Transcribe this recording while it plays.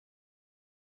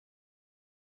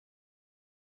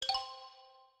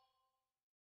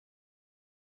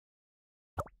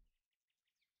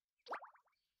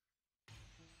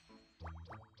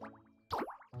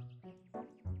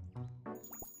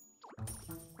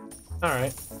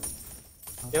Alright.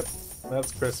 Yep,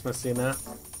 that's Christmassy now.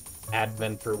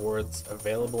 Advent rewards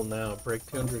available now. Break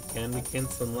 200 candy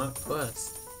canes to unlock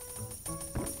quest.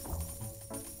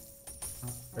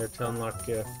 Where to unlock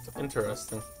gift.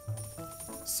 Interesting.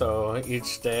 So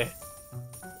each day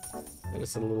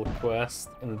there's a little quest.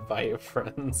 Invite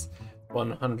friends.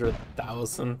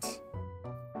 100,000.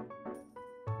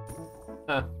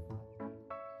 Huh.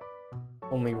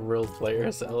 Only real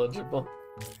players eligible.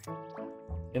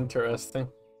 Interesting.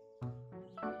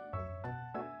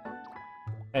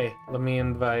 Hey, let me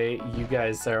invite you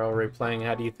guys that are already playing.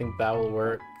 How do you think that will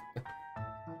work?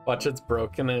 Watch, it's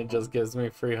broken and it just gives me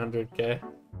 300k.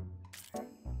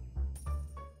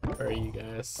 Where are you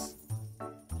guys?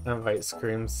 Invite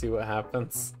Scream, see what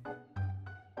happens.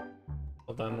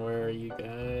 Hold on, where are you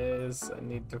guys? I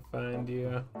need to find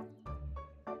you.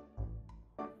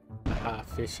 Aha,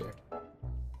 Fisher.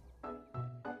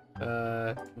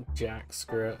 Jack,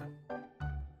 screw it.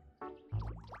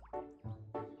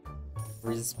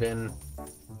 Brisbane.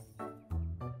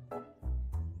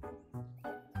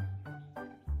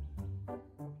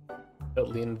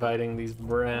 Totally inviting these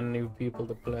brand new people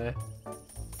to play.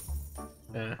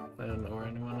 Yeah, I don't know where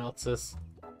anyone else is.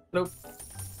 Nope.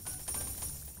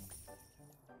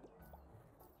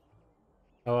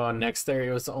 Oh, next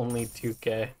area was only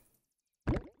 2k.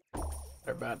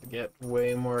 They're about to get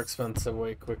way more expensive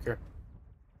way quicker.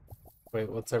 Wait,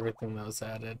 what's everything that was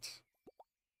added?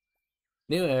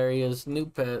 New areas, new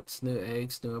pets, new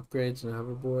eggs, new upgrades, new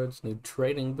hoverboards, new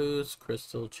trading booths,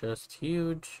 crystal chest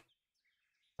huge,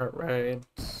 heart ride,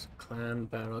 clan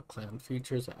battle, clan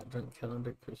features, advent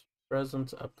calendar, Christmas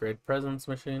presents, upgrade presents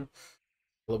machine,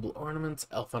 global ornaments,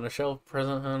 elf on a shelf,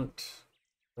 present hunt,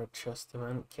 red chest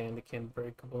event, candy cane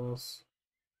breakables,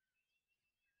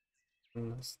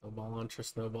 snowball launcher,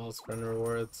 snowballs, friend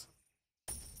rewards.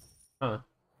 Huh.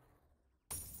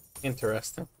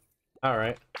 Interesting.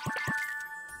 Alright.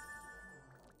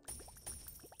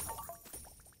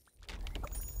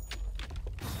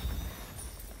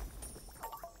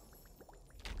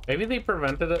 Maybe they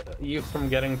prevented you from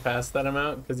getting past that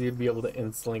amount because you'd be able to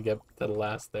instantly get to the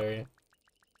last area.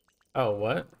 Oh,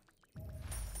 what?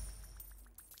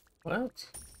 What?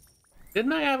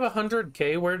 Didn't I have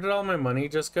 100k? Where did all my money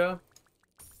just go?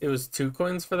 It was 2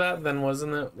 coins for that, then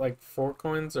wasn't it like 4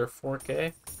 coins or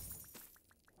 4k?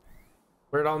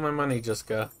 Where'd all my money just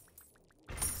go?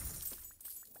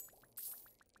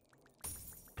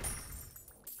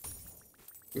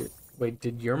 Wait,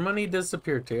 did your money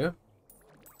disappear too?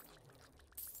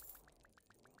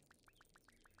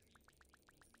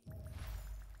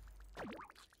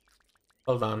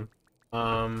 Hold on.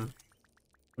 I'm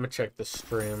gonna check the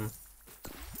stream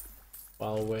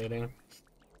while waiting.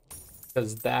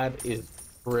 Because that is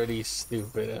pretty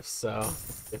stupid if so.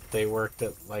 If they worked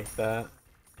it like that.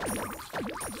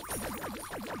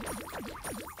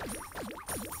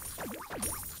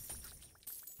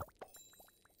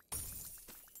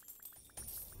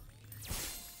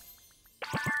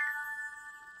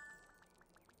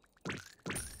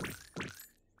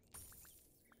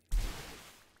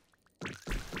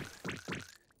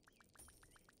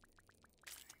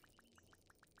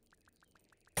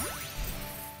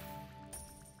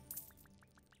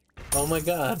 Oh my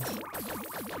god.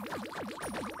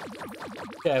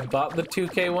 Okay, I bought the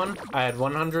 2k one. I had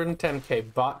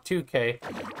 110k, bought 2k,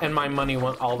 and my money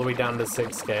went all the way down to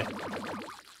 6k.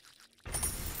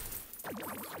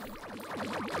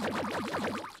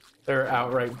 They're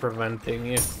outright preventing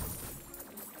you.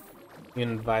 You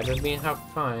invited me? How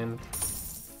kind.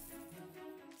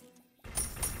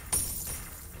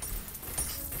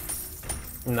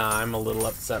 Nah, I'm a little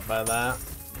upset by that.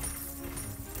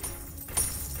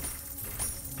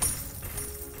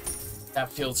 That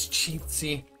feels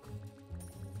cheatsy.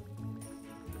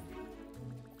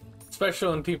 Especially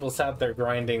when people sat there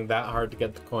grinding that hard to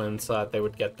get the coins so that they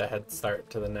would get the head start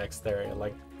to the next area.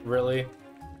 Like, really?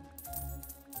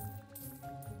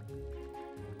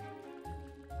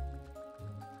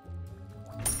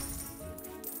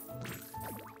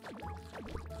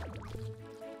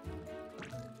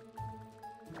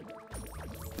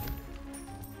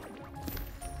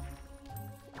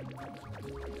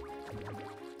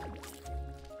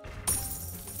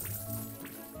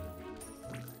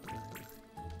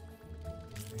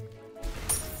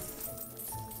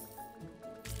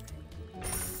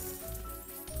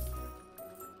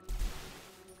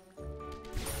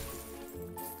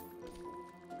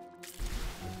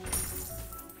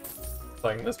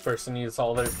 Like, this person used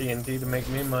all their TNT to make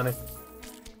me money.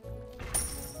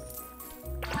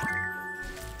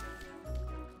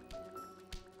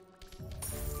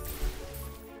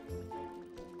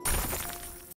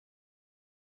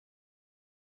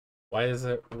 Why is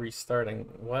it restarting?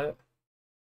 What?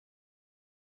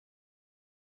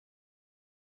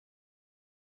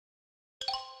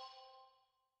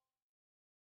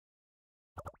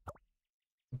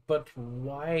 But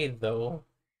why though?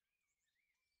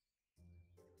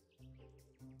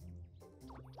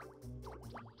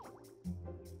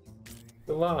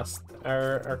 We lost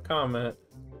our comment.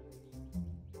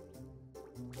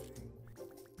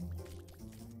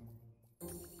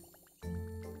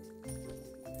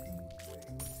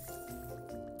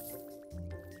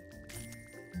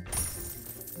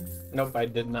 Nope, I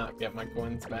did not get my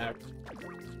coins back.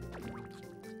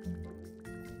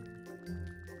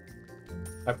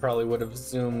 I probably would have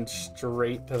zoomed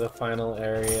straight to the final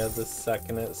area the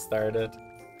second it started.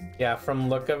 Yeah, from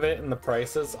look of it and the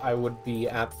prices, I would be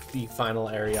at the final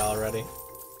area already.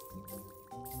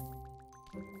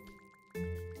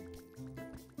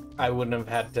 I wouldn't have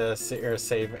had to sit here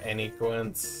save any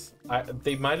coins.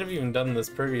 They might have even done this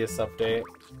previous update.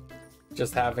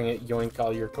 Just having it yoink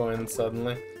all your coins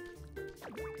suddenly.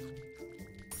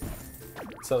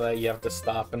 So that you have to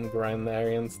stop and grind the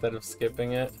area instead of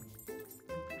skipping it.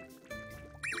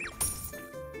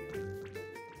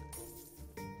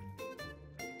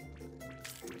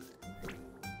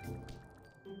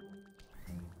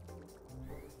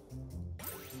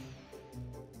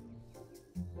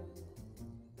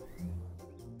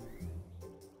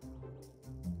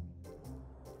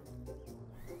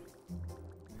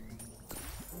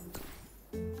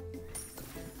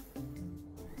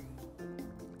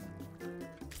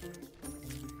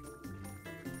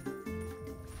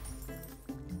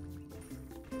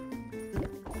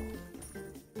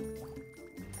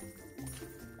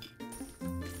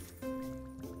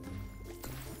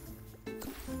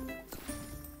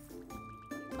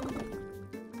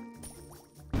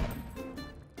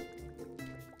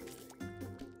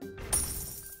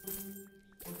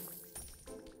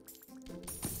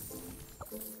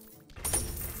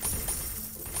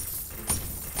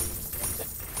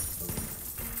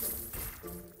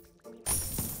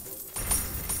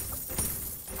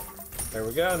 There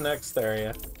we go, next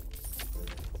area.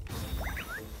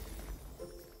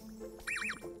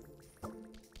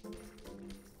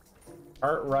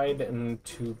 Art ride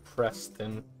into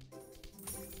Preston.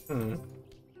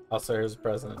 Also, here's a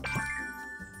present.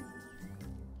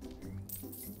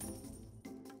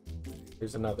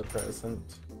 Here's another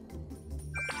present.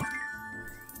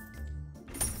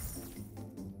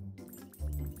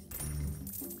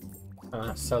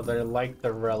 So they're like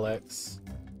the relics.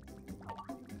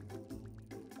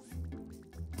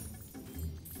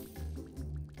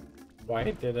 Why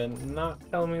did it not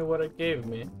tell me what it gave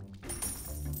me?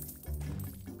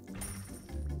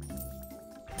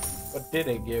 What did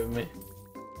it give me?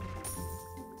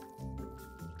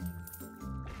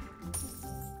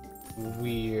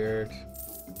 Weird.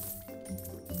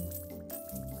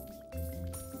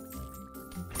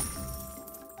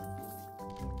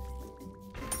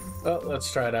 Oh,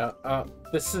 let's try it out.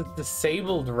 This is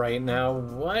disabled right now.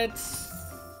 What?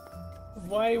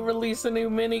 Why release a new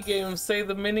minigame? Say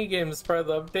the minigame's part of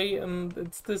the update and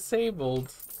it's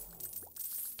disabled.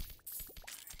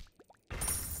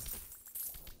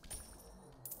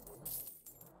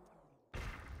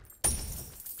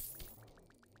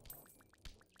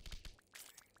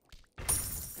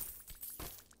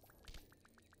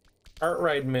 Art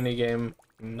ride minigame,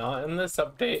 not in this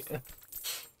update.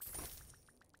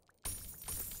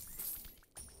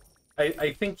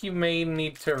 I think you may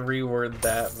need to reword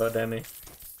that, but any.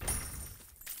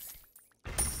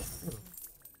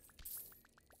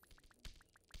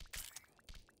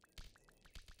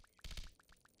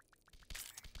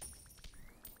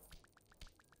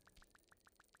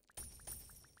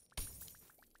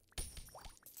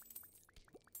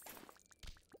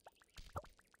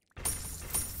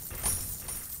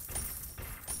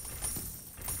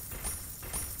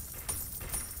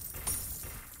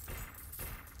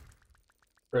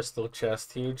 Crystal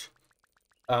chest, huge.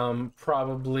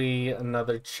 Probably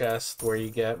another chest where you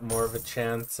get more of a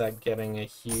chance at getting a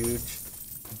huge,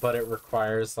 but it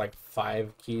requires like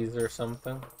 5 keys or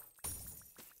something.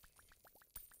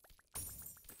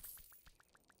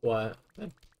 What?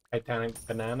 The Titanic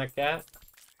banana cat?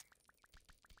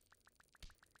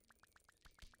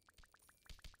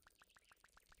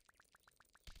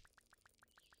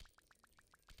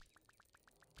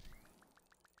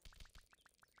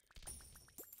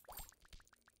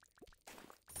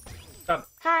 God,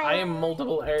 Hi. I am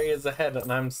multiple areas ahead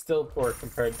and I'm still poor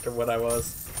compared to what I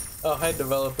was. Oh, hi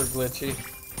developer Glitchy.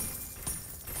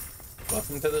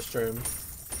 Welcome to the stream.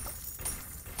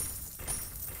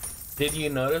 Did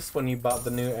you notice when you bought the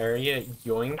new area, it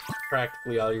yoinked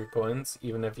practically all your coins,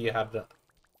 even if you had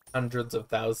hundreds of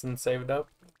thousands saved up?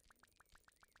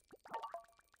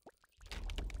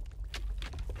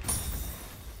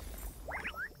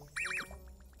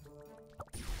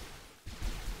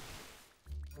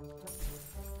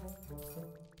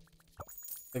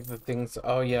 Like the things,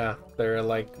 oh yeah, they're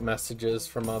like messages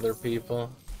from other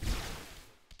people.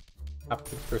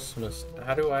 Happy Christmas.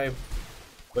 How do I,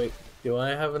 wait, do I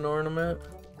have an ornament?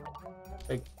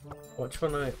 Like, which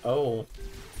one oh.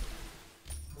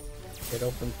 It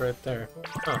opens right there.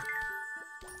 Huh.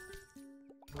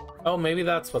 Oh, maybe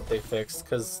that's what they fixed,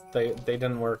 because they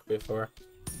didn't work before.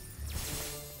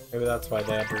 Maybe that's why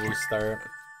they had to restart.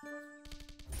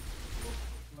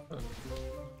 Huh.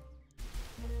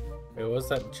 Wait, what was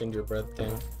that gingerbread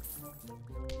thing?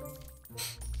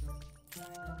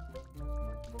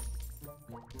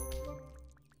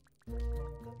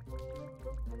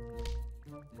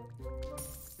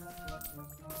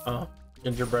 Oh,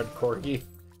 gingerbread corgi.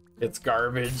 It's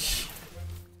garbage.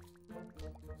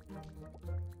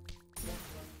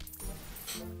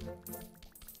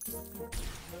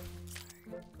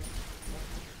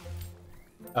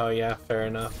 Oh yeah, fair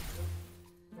enough.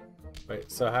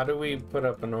 Wait, so how do we put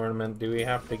up an ornament? Do we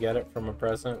have to get it from a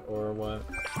present or what?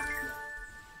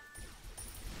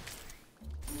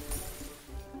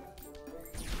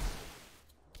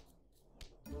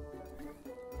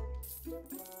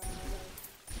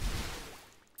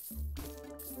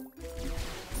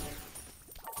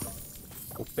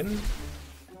 Open.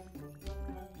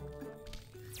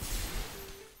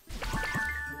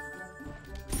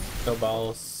 No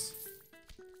balls.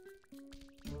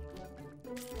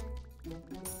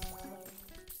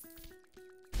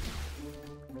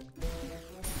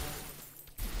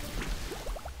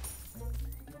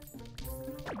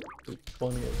 Do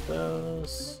 20 of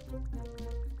those.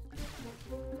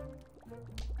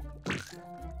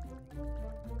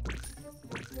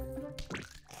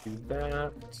 Do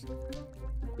that.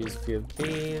 Use a few of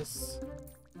these.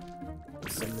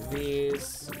 Some of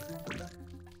these.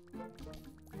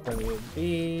 20 of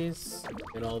these.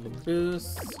 Get all the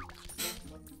boosts.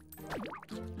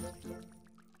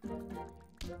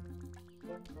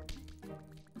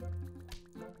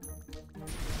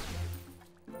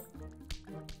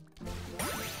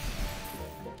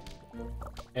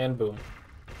 And boom.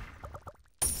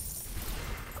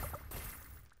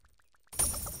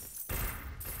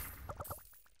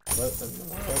 What in the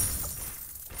world?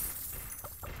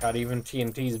 God, even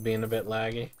TNT's being a bit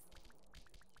laggy.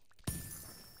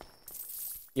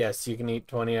 Yes, you can eat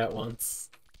 20 at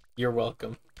once. You're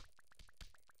welcome.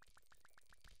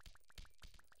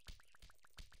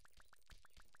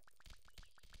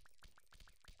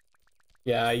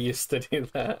 Yeah, I used to do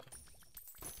that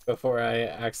before I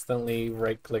accidentally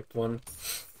right-clicked one.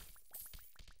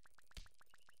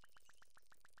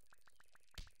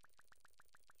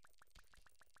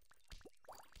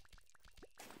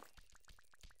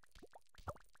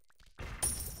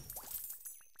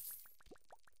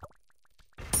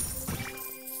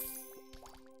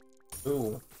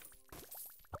 Ooh.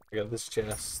 I got this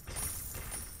chest.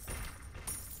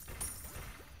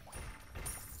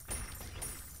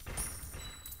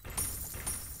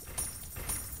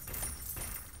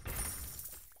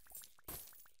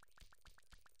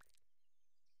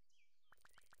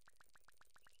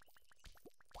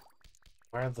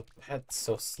 Why are the pets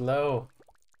so slow?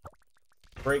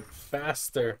 Break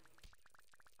faster.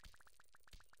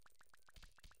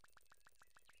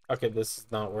 Okay, this is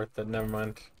not worth it. Never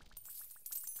mind.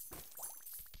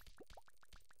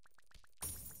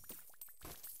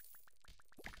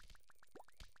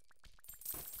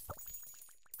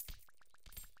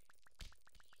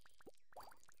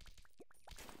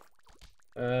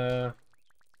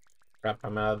 Crap,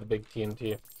 I'm out of the big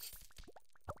TNT.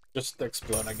 Just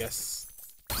explode, I guess.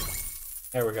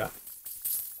 There we go.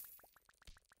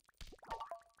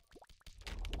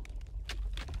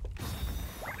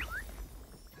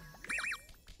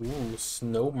 Ooh,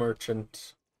 snow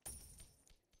merchant.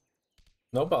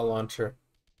 Snowball launcher.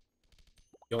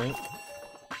 Yoink.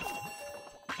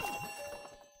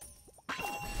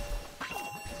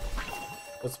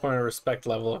 What's my respect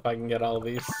level if I can get all of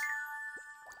these?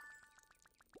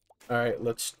 Alright,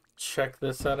 let's check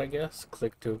this out, I guess.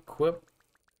 Click to equip.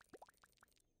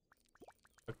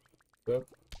 Equip.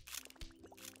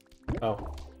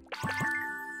 Oh.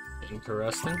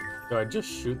 Interesting. Do I just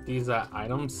shoot these at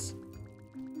items?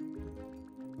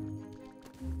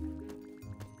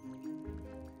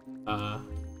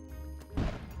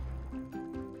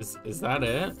 Is that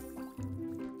it?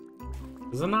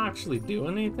 Does it not actually do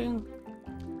anything?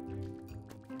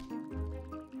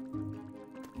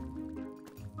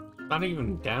 Not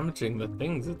even damaging the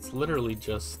things, it's literally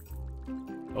just...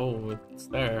 Oh, it's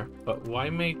there. But why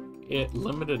make it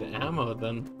limited ammo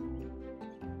then?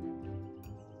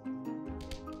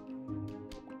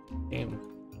 Damn.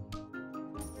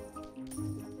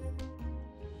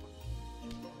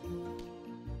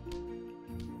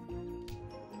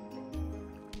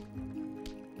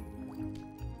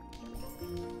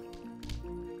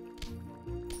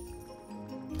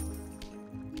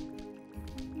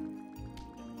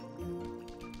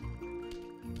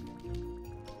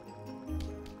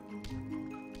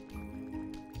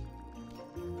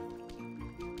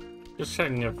 Just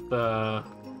checking if the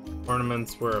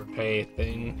ornaments were a pay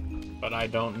thing, but I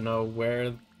don't know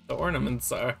where the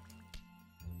ornaments are.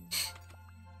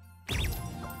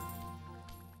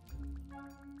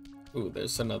 Ooh,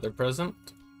 there's another present.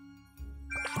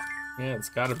 Yeah, it's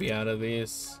gotta be out of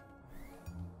these.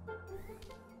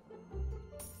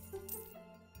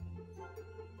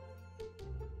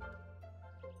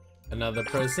 Another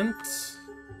present.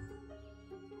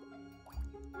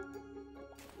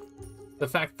 The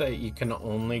fact that you can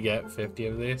only get 50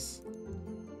 of these.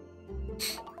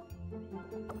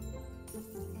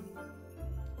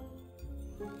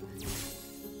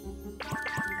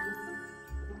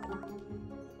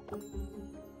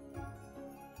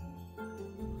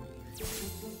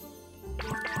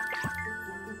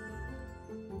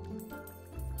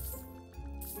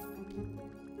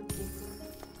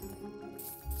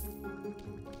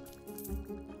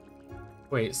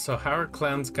 Wait, so how are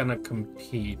clans gonna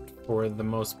compete for the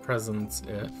most presents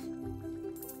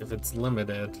if it's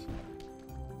limited?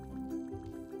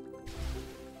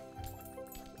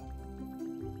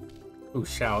 Ooh,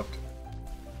 shout.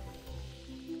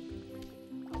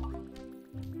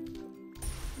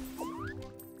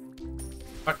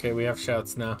 Okay, we have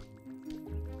shouts now.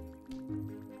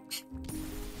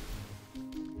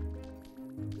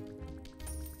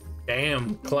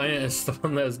 Damn, Client is the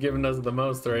one that's giving us the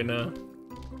most right now.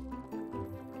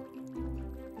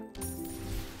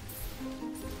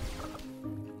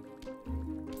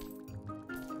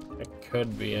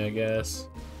 Could be, I guess.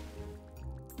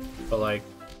 But like,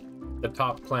 the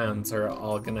top clans are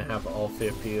all gonna have all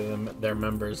 50 of them, their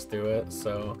members do it,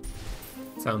 so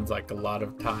sounds like a lot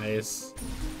of ties.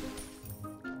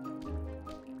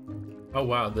 Oh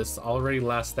wow, this already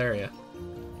last area.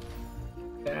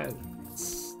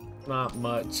 That's not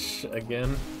much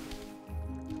again.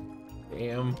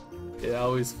 Damn, it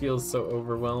always feels so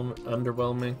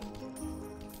underwhelming.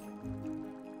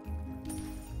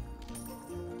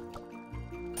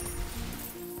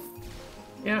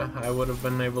 Yeah, I would have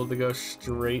been able to go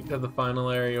straight to the final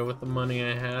area with the money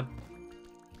I had.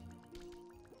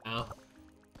 Ow.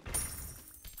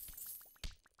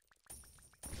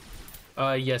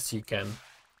 Yes, you can.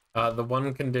 The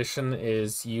one condition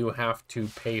is you have to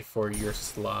pay for your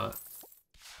slot.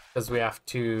 Because we have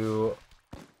to...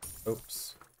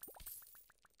 Oops.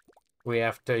 We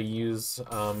have to use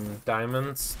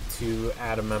diamonds to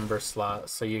add a member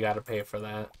slot, so you gotta pay for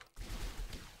that.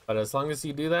 But as long as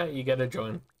you do that, you get a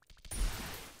join.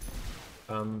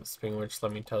 Speaking of which,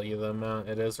 let me tell you the amount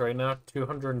it is right now.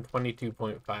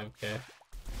 222.5k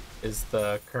is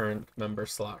the current member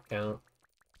slot count.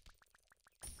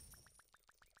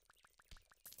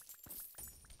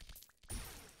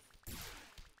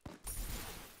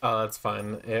 Oh, that's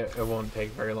fine. It won't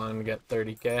take very long to get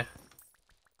 30k.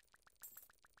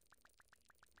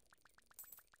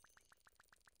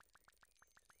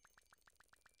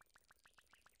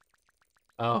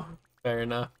 Oh, fair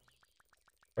enough.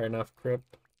 Fair enough,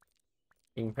 Crypt.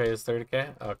 You can pay us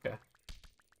 30k? Okay.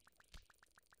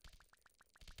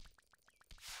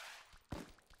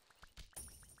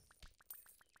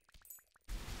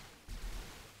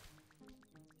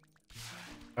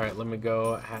 Alright, let me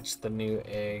go hatch the new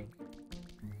egg.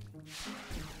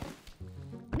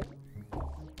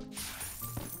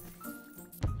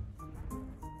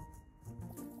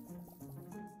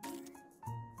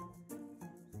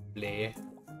 Bleh.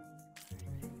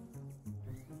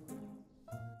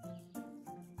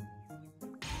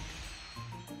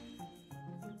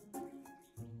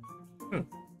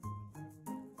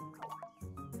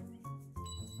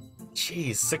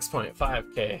 Jeez,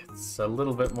 6.5k. It's a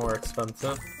little bit more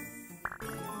expensive.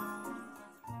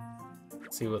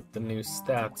 Let's see what the new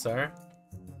stats are.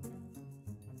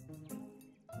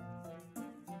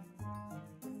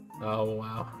 Oh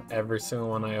wow, every single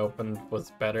one I opened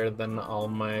was better than all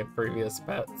my previous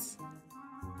pets.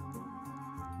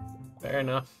 Fair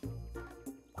enough.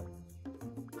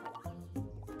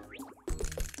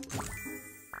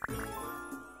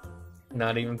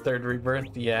 Not even third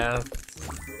rebirth? Yeah.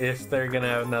 If they're gonna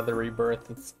have another rebirth,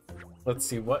 it's Let's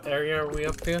see, what area are we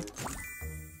up to?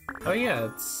 Oh yeah,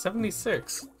 it's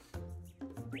 76.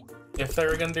 If they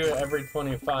were gonna do it every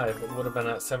 25, it would have been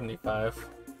at 75.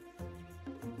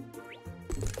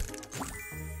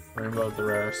 Rainbow, the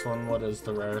rarest one. What is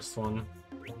the rarest one?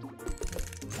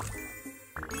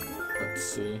 Let's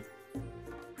see.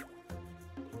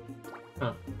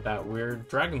 Huh, that weird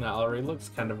dragon that already looks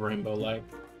kind of rainbow-like.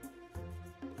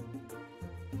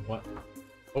 What?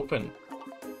 Open.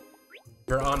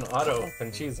 You're on auto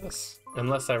open, Jesus.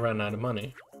 Unless I run out of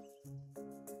money.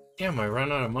 Damn, I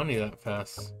ran out of money that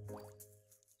fast.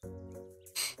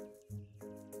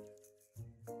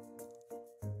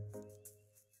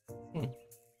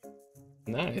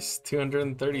 Nice,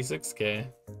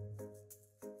 236k.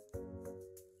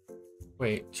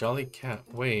 Wait, Jolly Cat,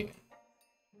 wait.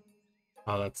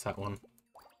 Oh, that's that one.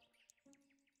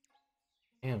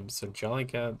 Damn, so Jolly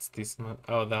Cat's decent.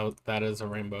 Oh, that is a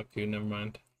rainbow too, never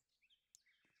mind.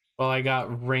 Well, I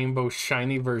got rainbow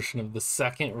shiny version of the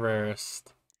second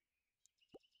rarest.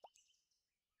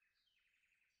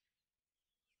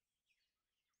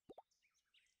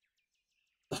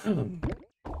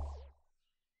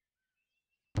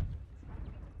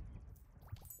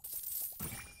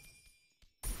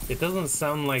 It doesn't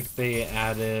sound like they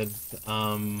added,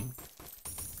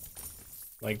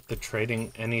 like the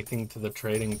trading, anything to the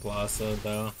trading plaza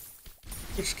though.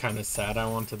 Which is kind of sad. I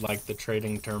wanted like the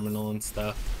trading terminal and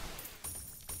stuff.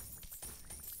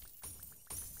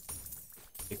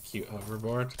 The cute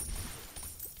hoverboard.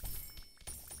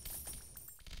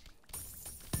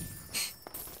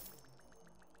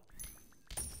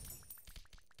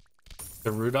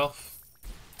 The Rudolph.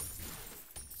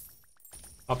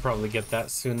 I'll probably get that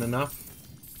soon enough.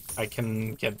 I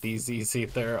can get these easy.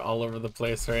 They're all over the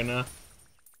place right now.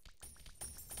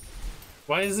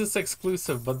 Why is this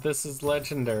exclusive, but this is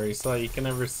legendary, so you can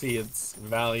never see its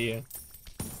value?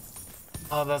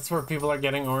 Oh, that's where people are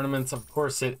getting ornaments. Of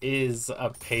course it is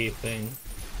a pay thing.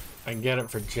 I can get it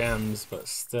for gems, but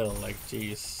still, like,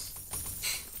 jeez.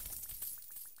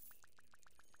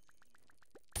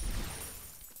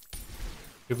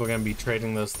 People are gonna be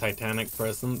trading those Titanic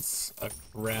presents a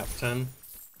crap ton.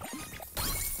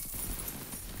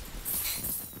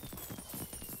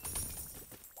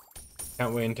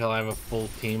 Can't wait until I have a full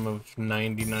team of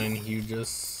 99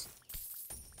 Huges.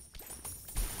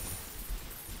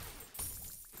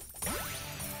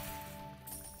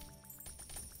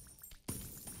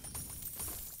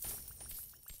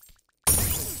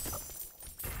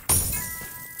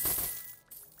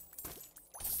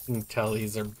 You can tell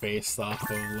these are based off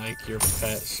of like your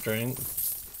pet strength.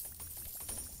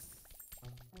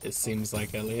 It seems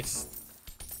like, at least.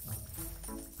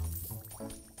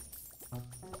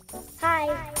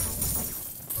 Hi.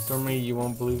 Stormy, you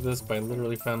won't believe this, but I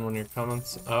literally found one of your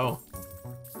comments. Oh.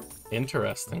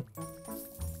 Interesting.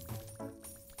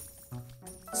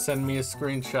 Send me a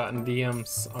screenshot in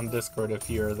DMs on Discord if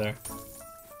you are there.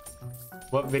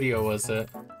 What video was it?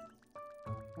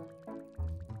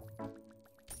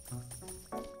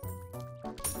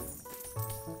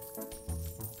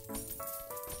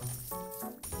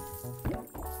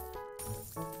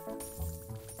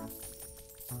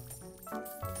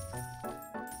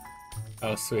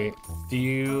 Oh, sweet. Do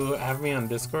you have me on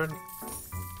Discord?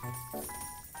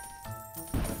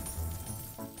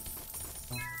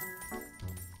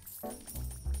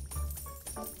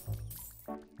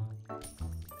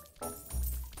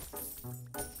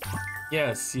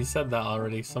 Yes, you said that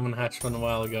already. Someone hatched one a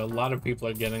while ago. A lot of people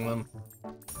are getting them.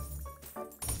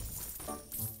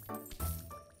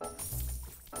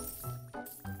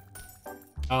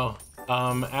 Oh,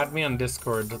 add me on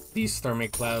Discord.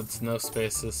 TheStormyClouds, no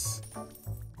spaces.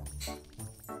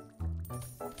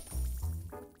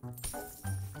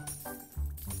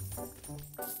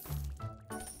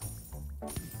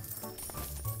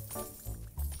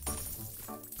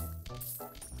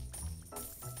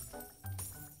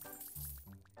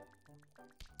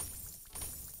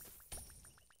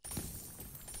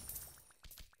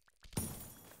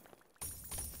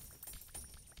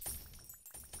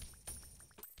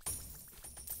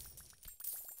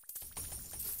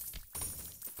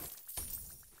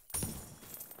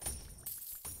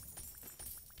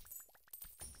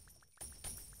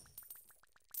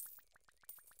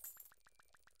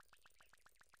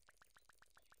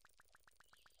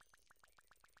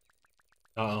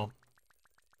 Uh-oh.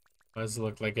 Why does it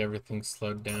look like everything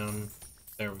slowed down?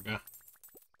 There we go.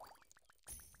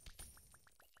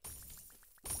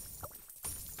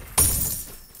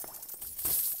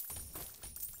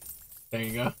 There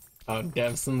you go. Oh,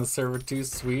 Dev's in the server too.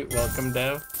 Sweet. Welcome,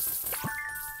 Dev.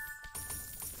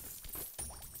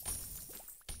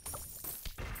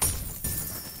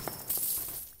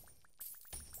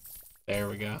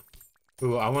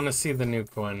 Ooh, I want to see the new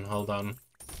coin. Hold on.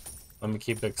 Let me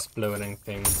keep exploding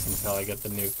things until I get the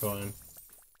new coin.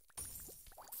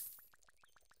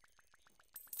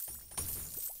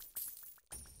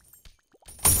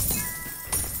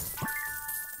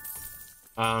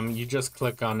 You just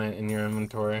click on it in your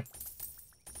inventory.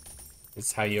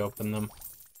 It's how you open them.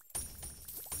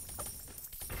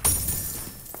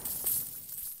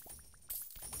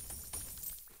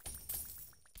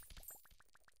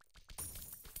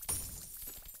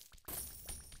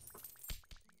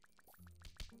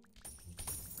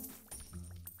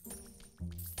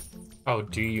 Oh,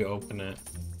 do you open it?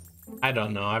 I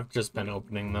don't know. I've just been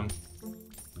opening them.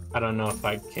 I don't know if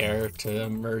I care to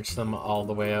merge them all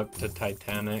the way up to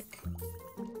Titanic.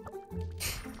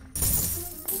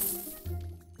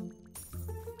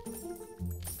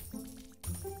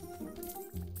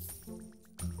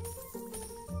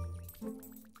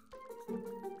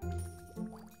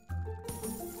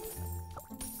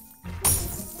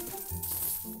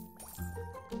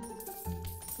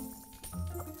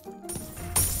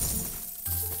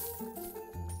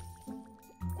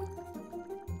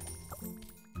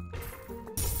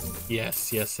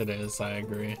 Yes, yes it is, I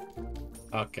agree.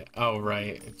 Okay, oh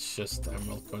right, it's just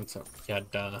emerald coins. Yeah,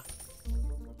 duh.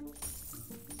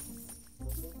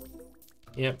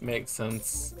 Yep, makes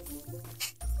sense.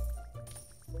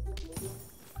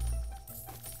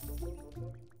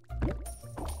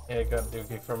 Yeah, I got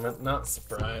Dookie from it, not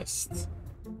surprised.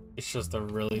 It's just a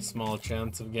really small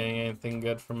chance of getting anything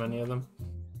good from any of them.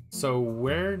 So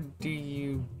where do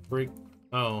you break...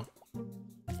 Oh.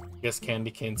 I guess candy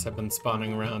canes have been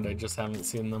spawning around, I just haven't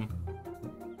seen them.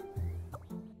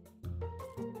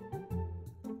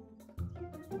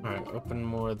 Alright, open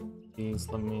more of these.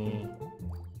 Let me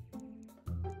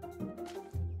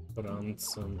put on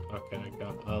some... Okay, I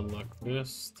got a luck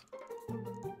boost.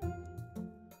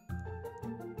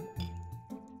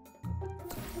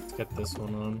 Let's get this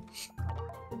one on.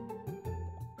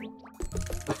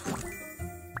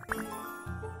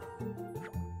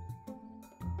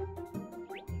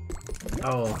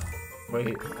 Oh,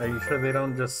 wait, are you sure they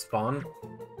don't just spawn?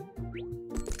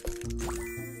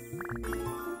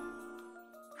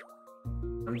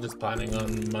 I'm just planning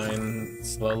on mine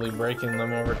slowly breaking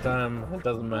them over time. It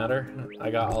doesn't matter.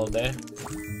 I got all day.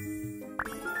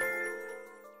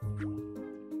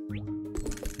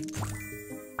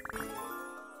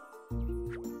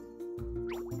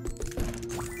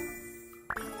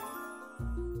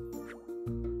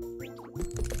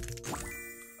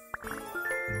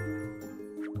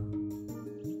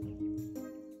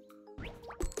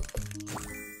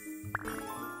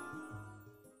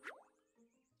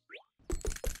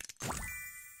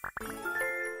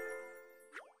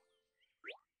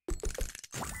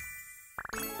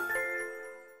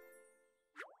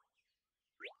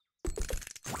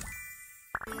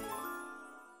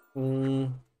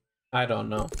 I don't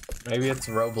know. Maybe it's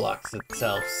Roblox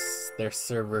itself. Their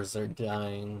servers are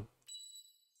dying.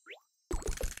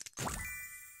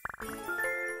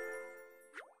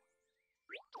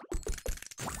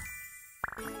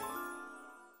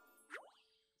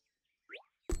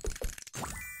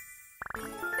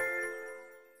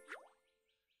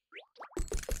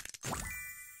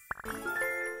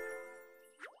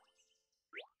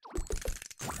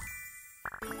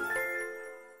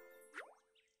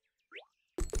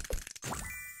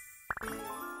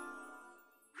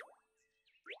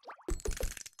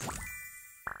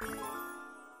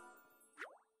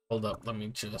 Hold up, let me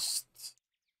just...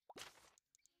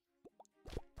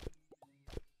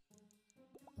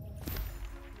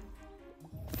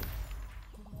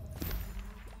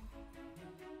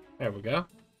 There we go.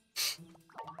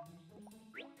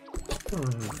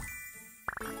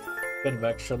 Bit of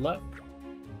extra luck.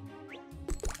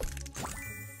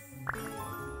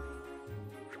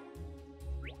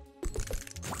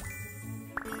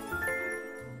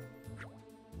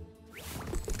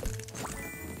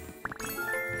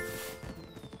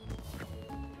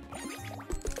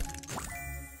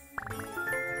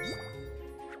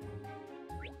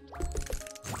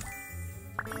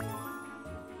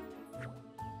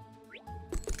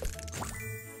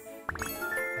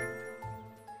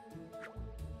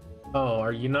 Oh,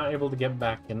 are you not able to get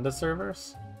back into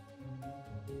servers?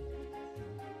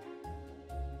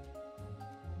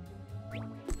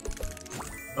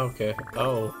 Okay,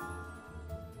 oh.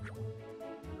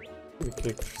 You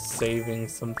keep saving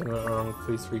something wrong,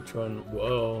 please rejoin.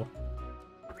 Whoa.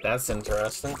 That's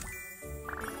interesting.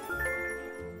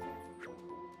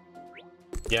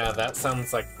 Yeah, that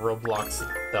sounds like Roblox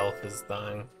itself is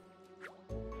dying.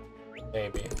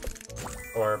 Maybe.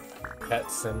 Or Pet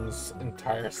Sim's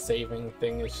entire saving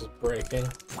thing is just breaking.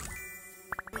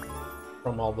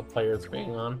 from all the players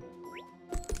being on.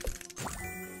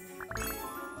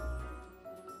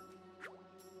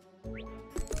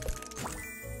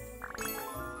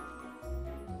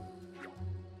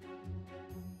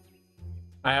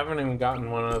 I haven't even gotten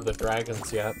one of the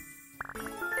dragons yet,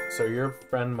 so your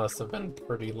friend must have been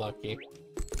pretty lucky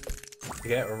to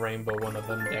get a rainbow one of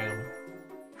them down.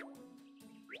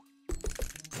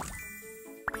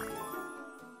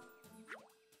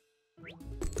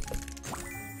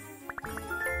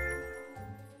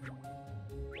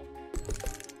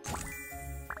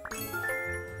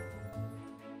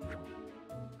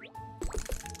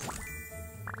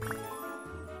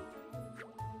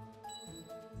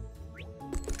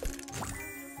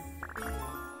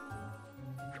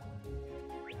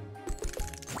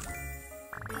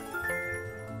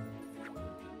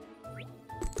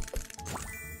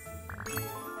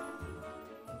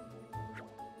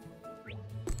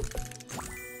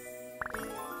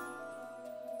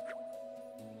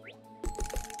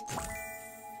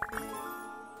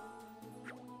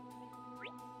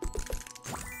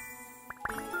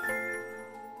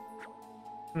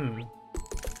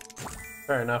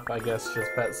 Fair enough, I guess, just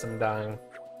bet some dying.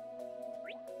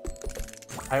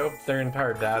 I hope their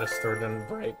entire data store didn't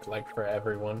break, like, for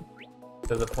everyone.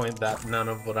 To the point that none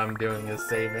of what I'm doing is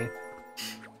saving.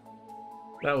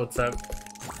 That would suck.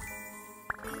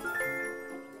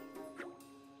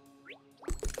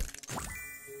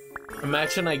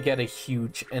 Imagine I get a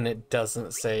huge and it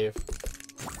doesn't save.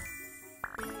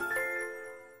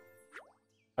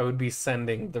 I would be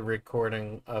sending the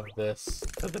recording of this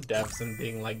to the devs and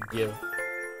being like, give.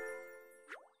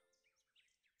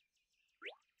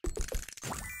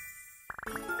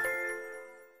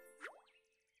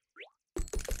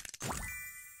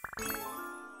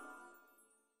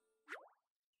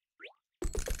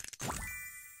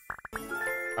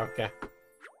 Okay.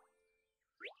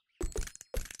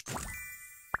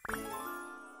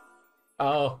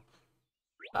 Oh,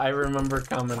 I remember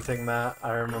commenting that.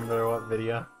 I remember what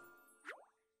video.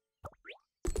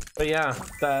 But yeah,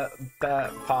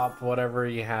 that pop, whatever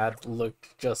he had,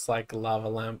 looked just like a lava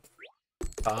lamp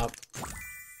pop.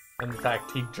 In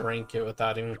fact, he drank it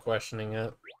without even questioning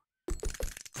it.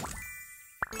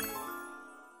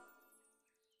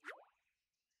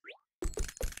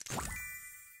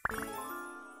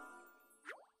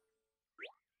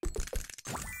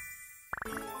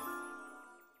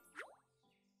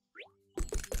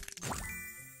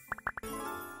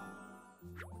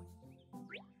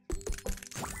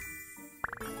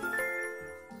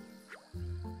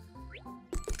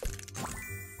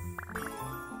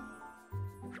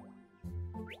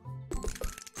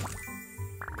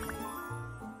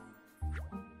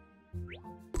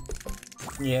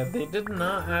 Yeah, they did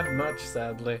not add much,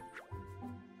 sadly.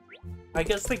 I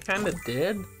guess they kind of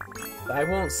did. I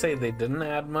won't say they didn't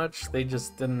add much, they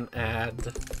just didn't add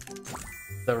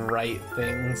the right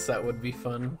things that would be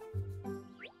fun.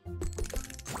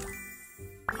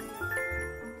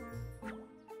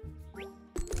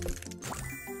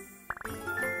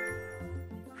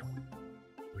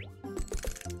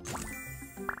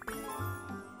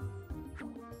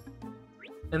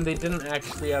 And they didn't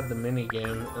actually add the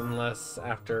minigame, unless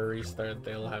after a restart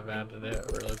they'll have added it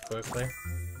really quickly.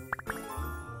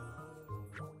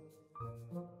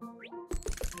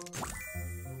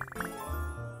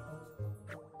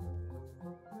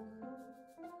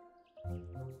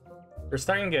 We're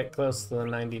starting to get close to the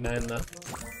 99 though.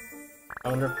 I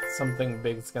wonder if something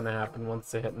big's gonna happen once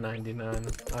they hit 99.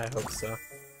 I hope so.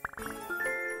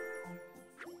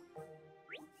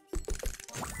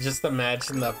 Just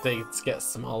imagine the updates get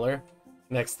smaller.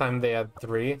 Next time they add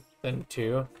 3, then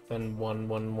 2, then 1,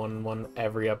 1, 1, 1.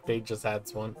 Every update just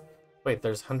adds 1. Wait,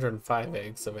 there's 105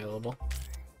 eggs available.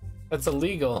 That's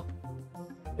illegal.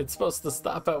 It's supposed to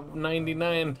stop at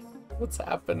 99. What's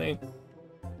happening?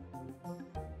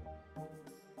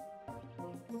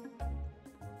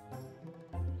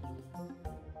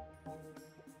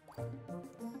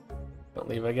 Don't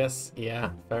leave, I guess.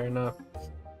 Yeah, fair enough.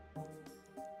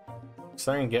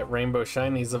 Starting to get rainbow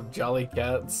shinies of Jolly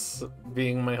Cats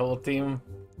being my whole team.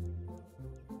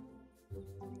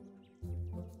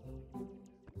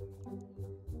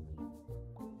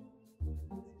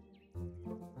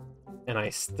 And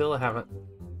I still haven't...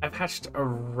 I've hatched a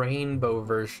rainbow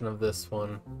version of this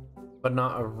one, but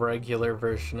not a regular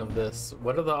version of this.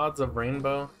 What are the odds of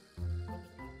rainbow?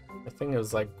 I think it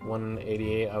was like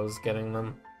 188 I was getting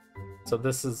them. So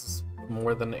this is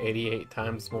more than 88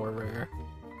 times more rare.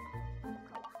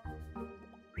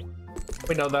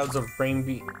 Wait, no, that was a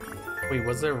rainbow. Wait,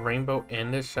 was there a rainbow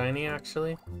and a shiny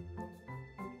actually?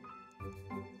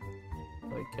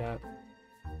 Like cat.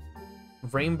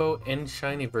 rainbow and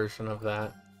shiny version of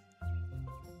that.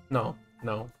 No,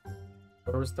 no.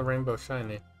 Where was the rainbow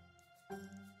shiny?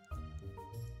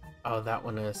 Oh, that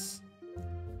one is.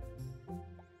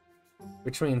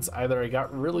 Which means either I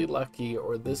got really lucky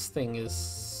or this thing is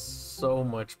so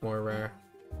much more rare.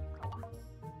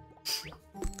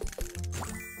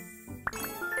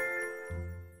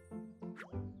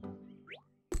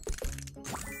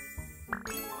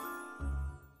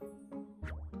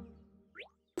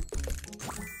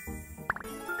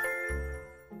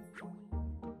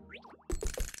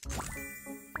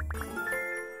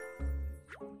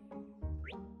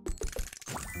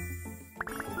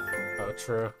 Oh,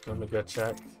 true. Let me go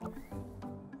check.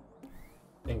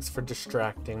 Thanks for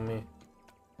distracting me.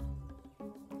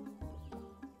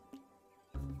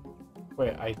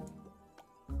 Wait,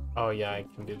 oh yeah, I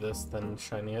can do this, then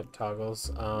shiny it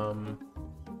toggles.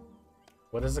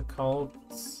 What is it called?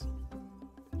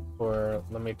 Or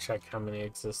let me check how many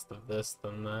exist of this,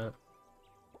 then that.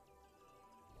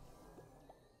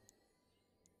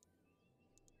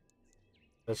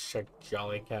 Let's check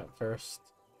Jolly Cat first.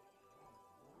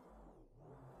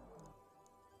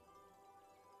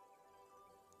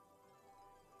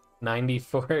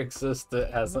 $94 exists,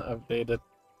 it hasn't updated.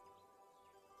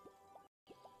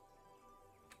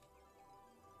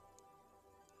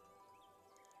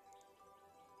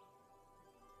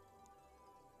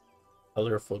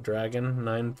 Colorful Dragon,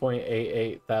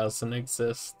 9.88 thousand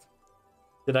exist.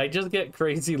 Did I just get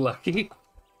crazy lucky?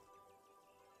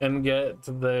 And get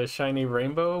the shiny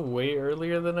rainbow way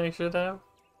earlier than I should have?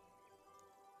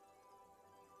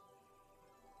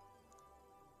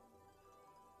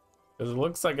 Because it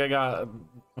looks like I got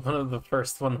one of the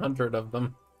first 100 of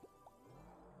them.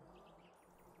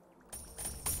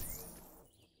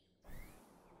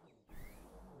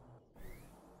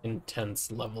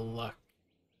 Intense level luck.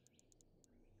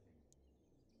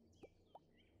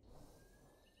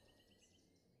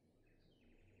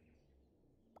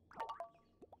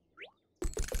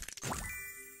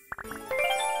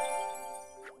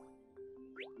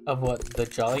 Of what? The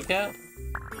Jolly Cat?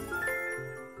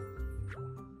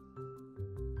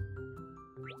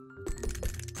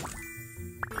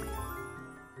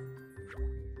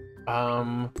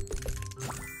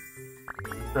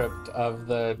 Crypt of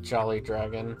the Jolly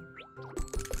Dragon.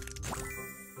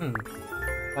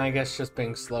 I guess just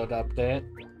being slow to update.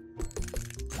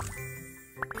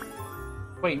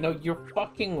 Wait, no, you're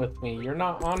fucking with me. You're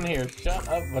not on here. Shut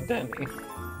up, Vateni.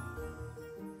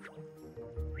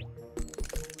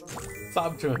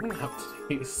 Stop doing that,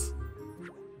 please.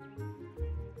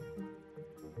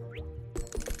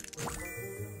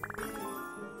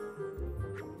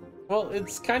 Well,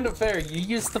 it's kind of fair. You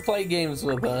used to play games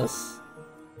with us.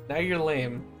 Now you're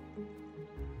lame.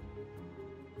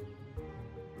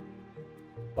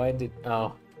 Why did...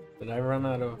 Oh. Did I run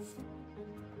out of...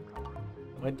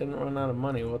 I didn't run out of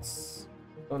money. What's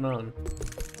going on?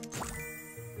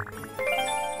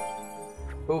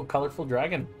 Oh, colorful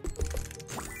dragon.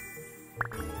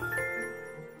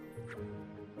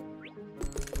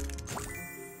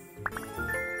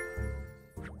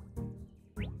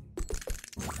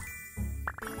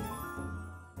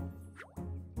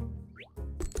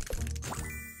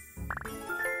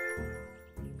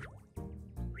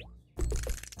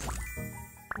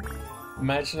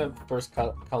 Imagine if the first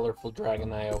colorful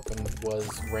dragon I opened was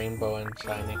rainbow and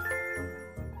shiny.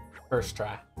 First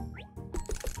try.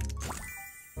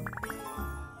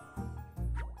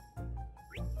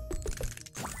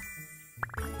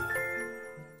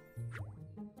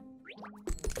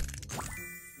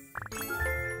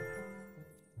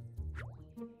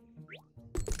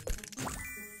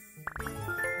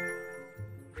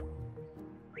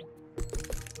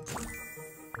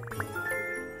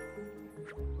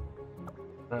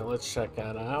 Alright, let's check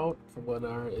that out. What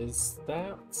are his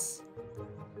stats?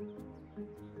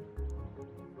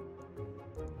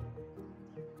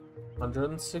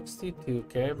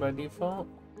 $162K by default.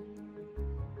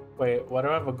 Wait, why do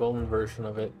I have a golden version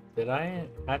of it? Did I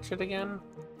hatch it again?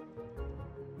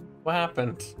 What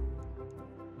happened?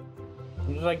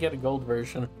 When did I get a gold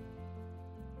version?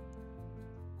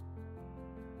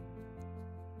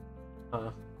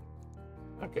 Huh.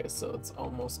 Okay, so it's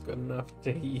almost good enough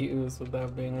to use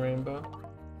without being rainbow.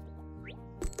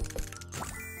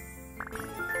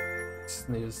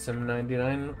 Snooze Sim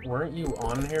 99. Weren't you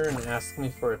on here and asked me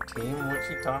for a team? What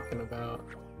you talking about?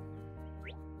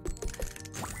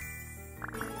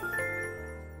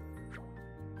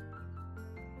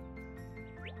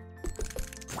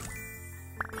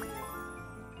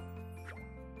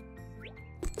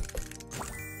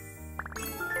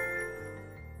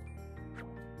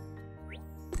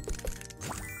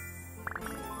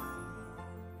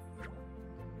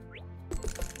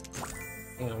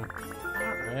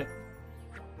 Alright.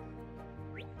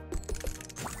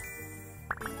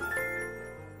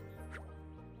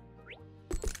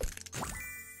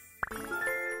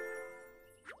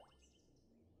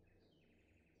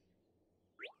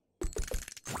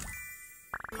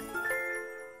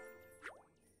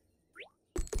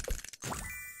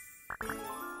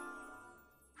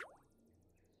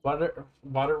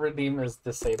 Water redeem is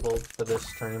disabled for this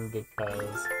stream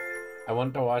because I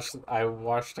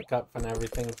washed the cup and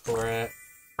everything for it.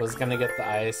 Was gonna get the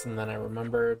ice, and then I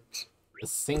remembered the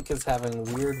sink is having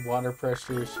weird water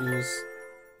pressure issues,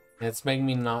 and it's making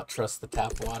me not trust the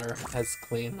tap water as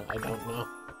clean. I don't know.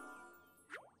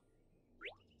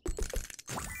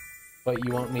 But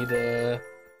you want me to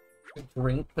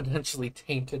drink potentially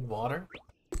tainted water?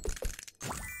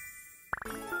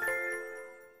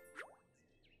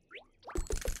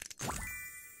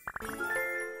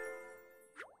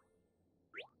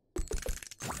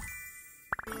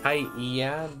 Hi,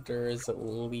 Ead, or is it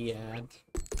Liad?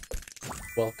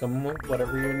 Welcome,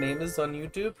 whatever your name is on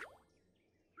YouTube.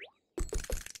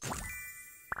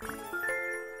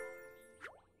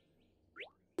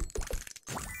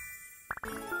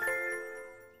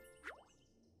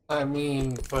 I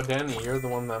mean, but Danny, you're the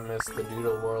one that missed the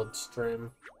Doodle World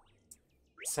stream.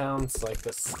 Sounds like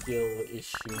a skill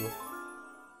issue.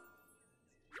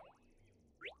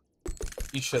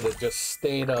 You should have just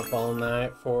stayed up all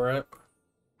night for it.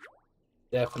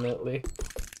 Definitely.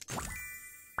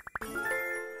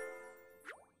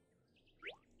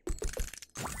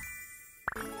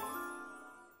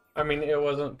 I mean, it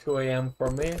wasn't 2 a.m.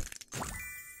 for me.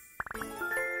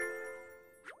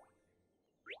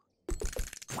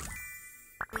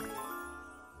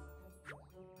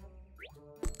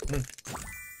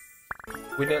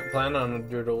 We didn't plan on a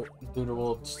Doodle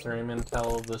World stream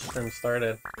until the stream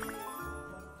started.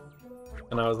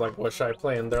 And I was like, what should I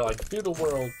play? And they're like, Doodle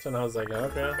World. And I was like,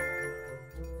 okay.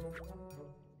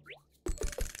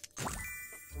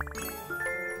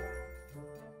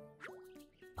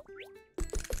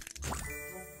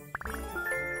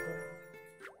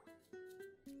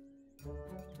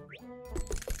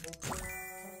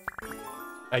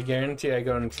 I guarantee I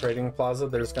go in Trading Plaza,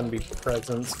 there's gonna be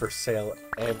presents for sale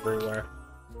everywhere.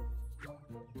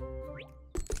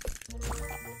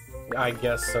 I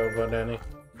guess so, but any.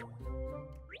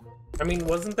 I mean,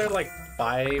 wasn't there like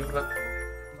 5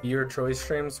 viewer choice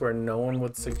streams where no one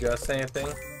would suggest anything?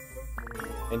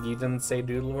 And you didn't say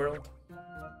Doodle World?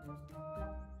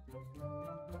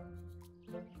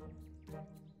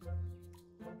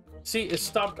 See, it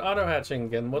stopped auto-hatching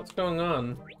again. What's going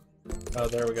on? Oh,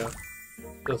 there we go.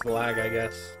 Just lag, I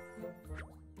guess.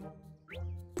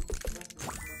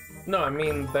 No, I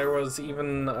mean, there was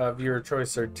even a viewer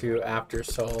choice or 2 after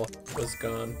Soul was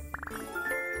gone.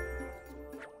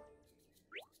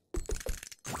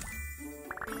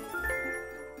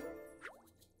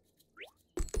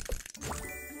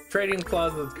 Trading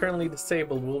Plaza is currently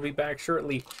disabled. We'll be back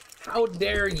shortly. How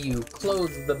dare you close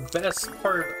the best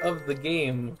part of the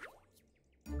game?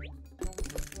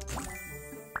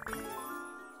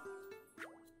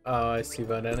 Oh, I see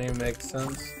what any makes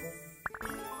sense.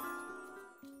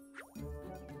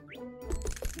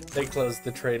 They closed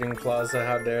the Trading Plaza,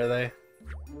 how dare they?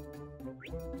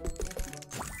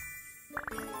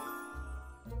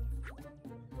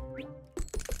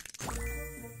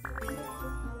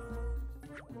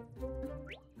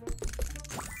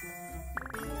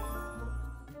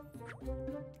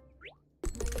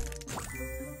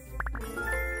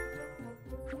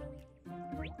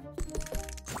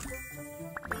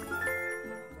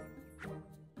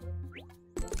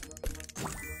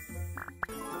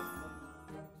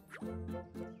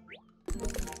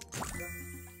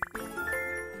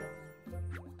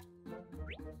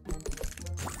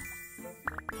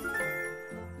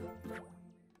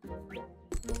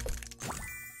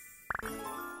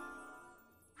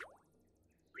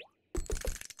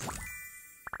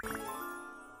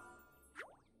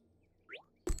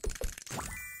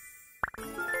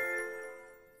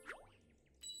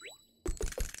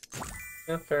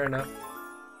 Yeah, fair enough.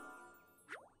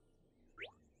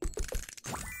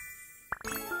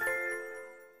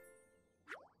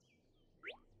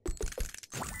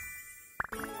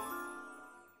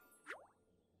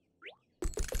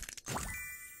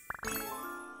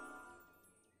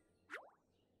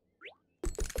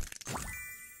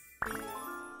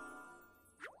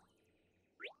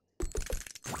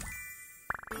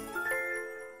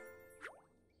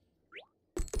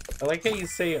 I like how you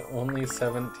say only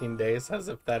 17 days, as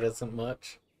if that isn't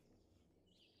much.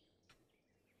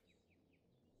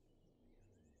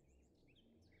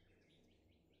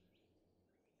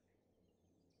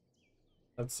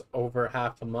 That's over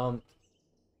half a month.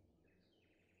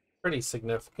 Pretty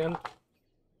significant.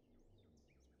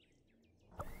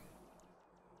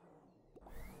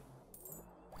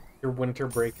 Your winter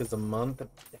break is a month?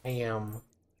 Damn.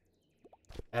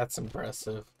 That's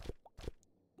impressive.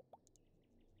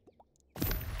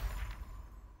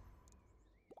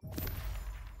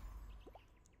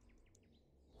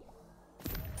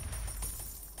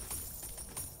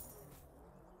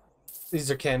 These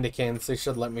are candy canes. They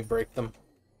should let me break them.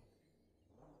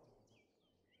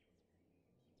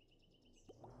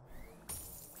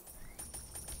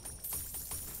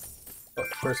 Oh,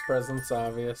 first present's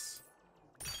obvious.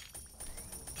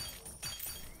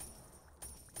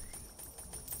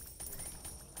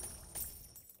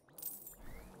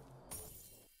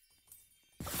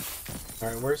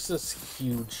 Alright, where's this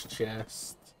huge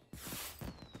chest?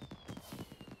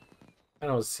 I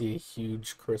don't see a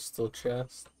huge crystal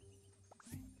chest.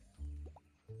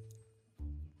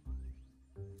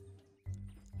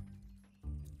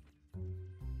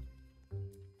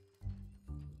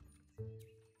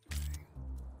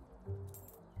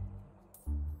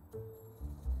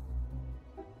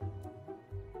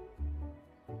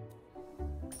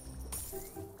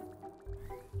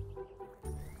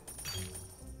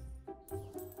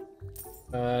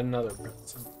 Another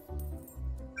present.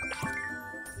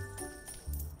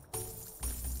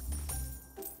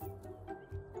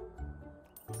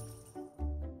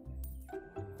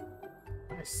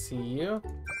 I see you.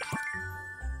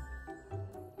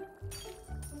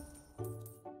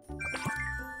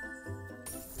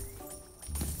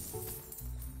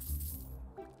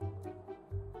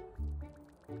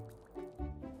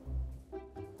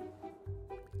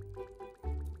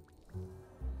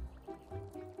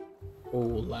 Oh,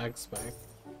 lag spike.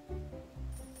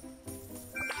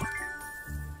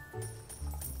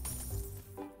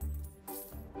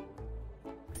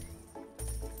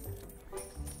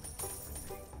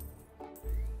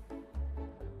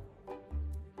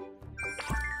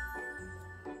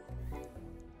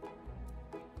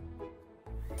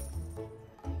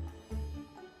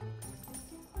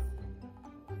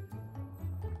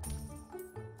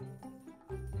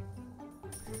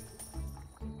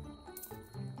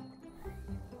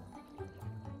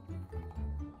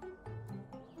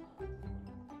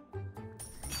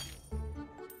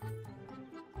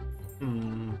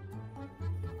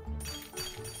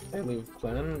 Did I leave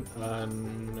Glenn?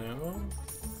 No.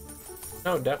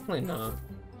 No, definitely not.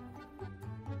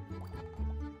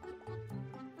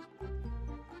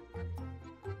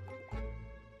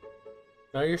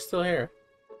 No, you're still here.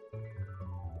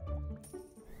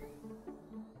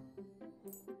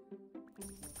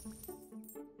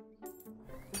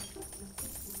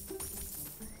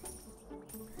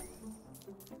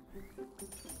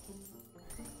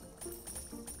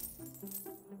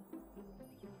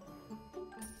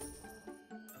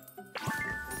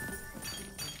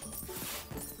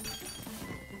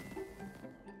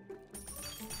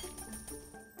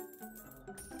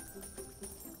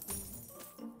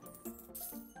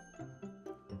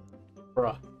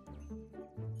 Bruh.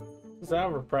 Is that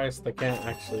overpriced? I can't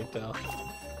actually tell.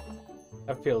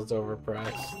 That feels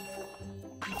overpriced.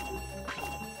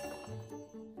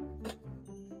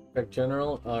 Check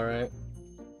general? Alright.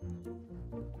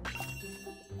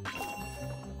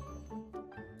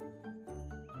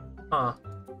 Huh.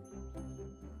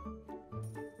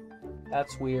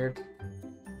 That's weird.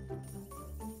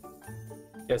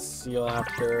 Guess you'll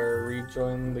have to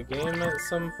rejoin the game at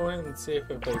some point and see if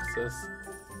it fixes.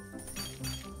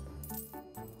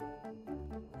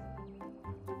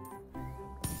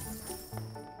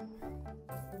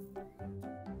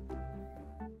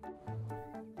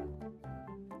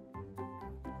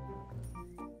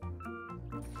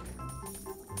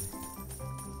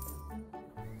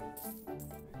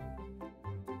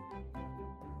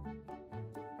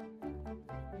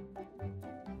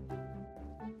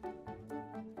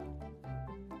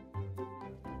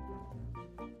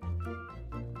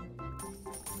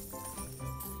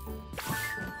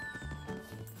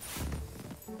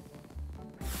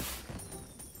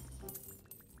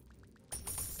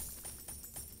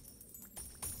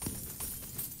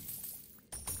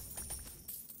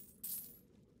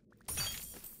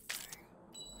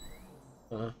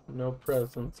 No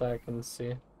presents I can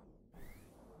see.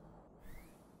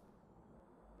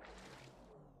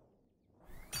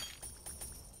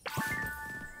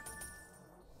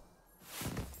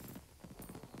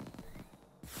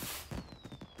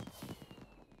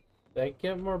 Did I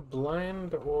get more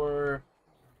blind, or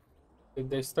did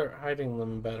they start hiding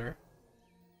them better?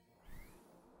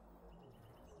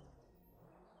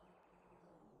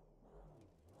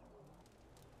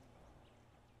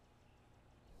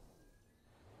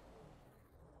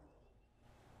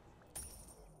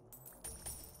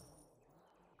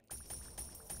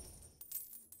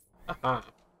 Haha.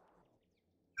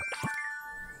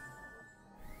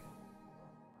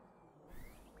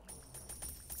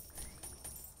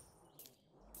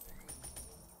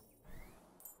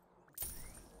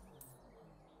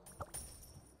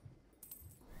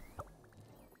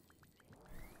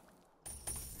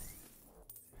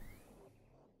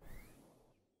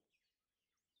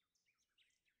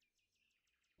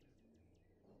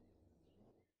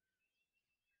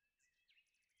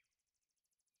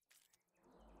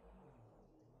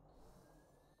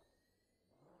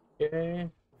 Okay.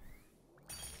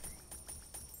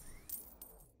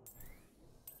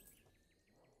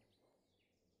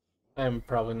 I'm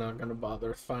probably not gonna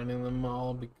bother finding them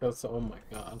all because, oh my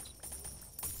god.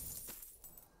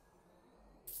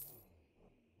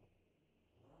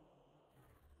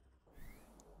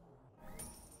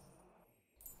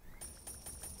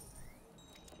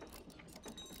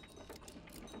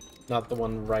 Not the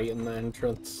one right in the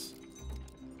entrance.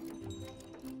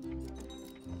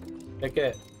 Lick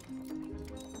it.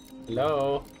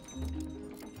 Hello?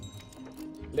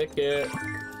 Lick it.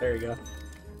 There you go.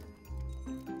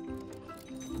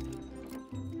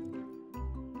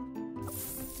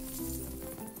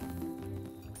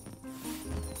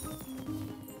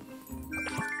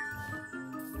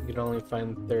 You could only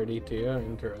find 32.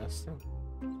 Interesting.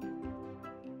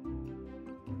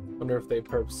 Wonder if they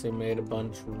purposely made a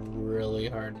bunch really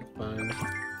hard to find.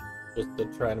 Just to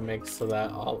try to make so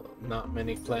that not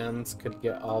many clans could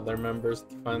get all their members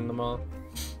to find them all.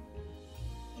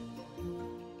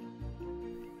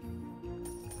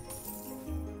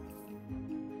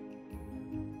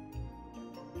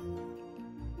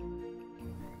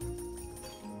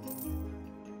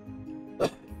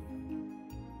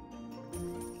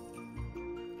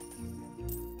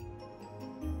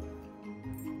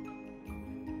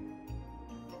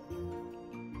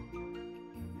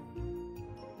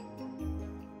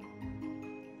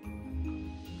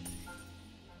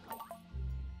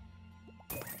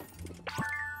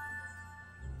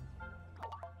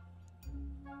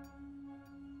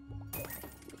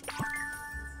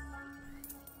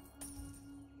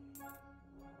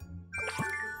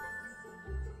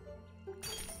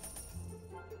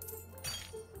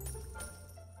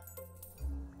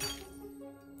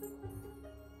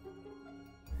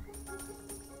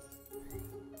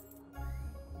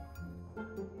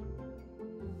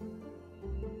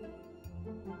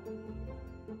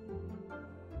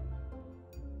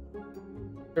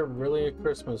 They're really a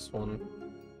Christmas one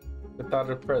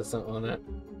without a present on it.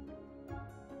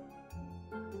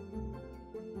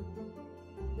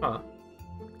 Huh.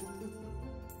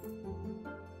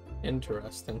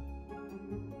 Interesting.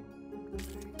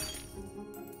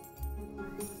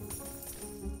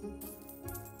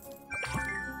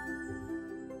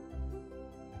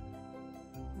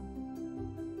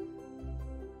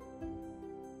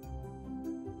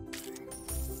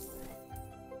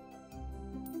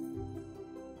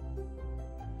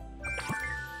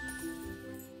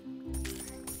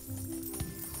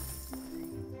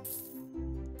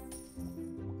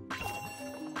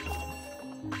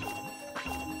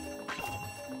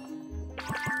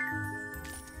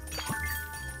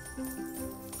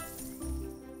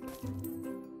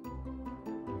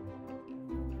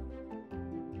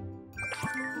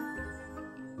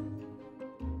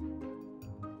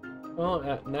 Well,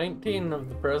 at 19 of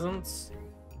the presents,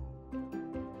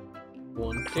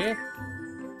 20.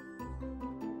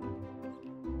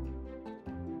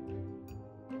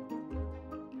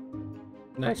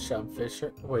 Nice job,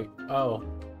 Fisher. Wait, oh.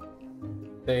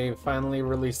 They finally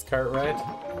released Cartwright.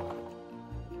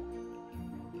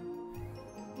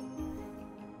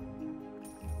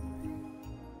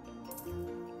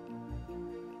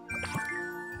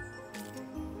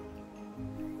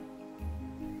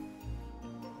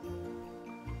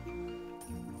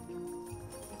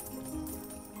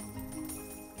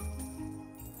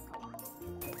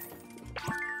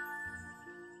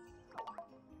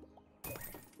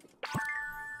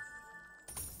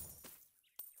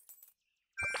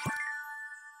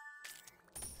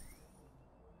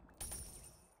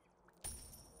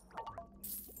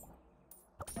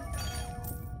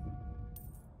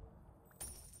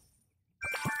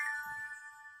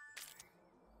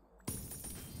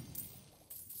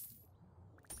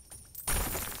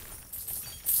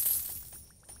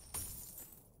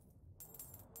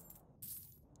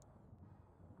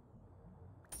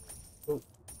 Oh,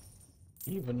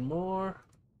 even more.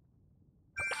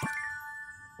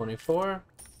 24.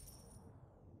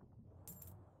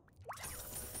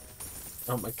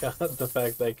 Oh my god, the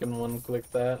fact that I can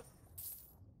one-click that.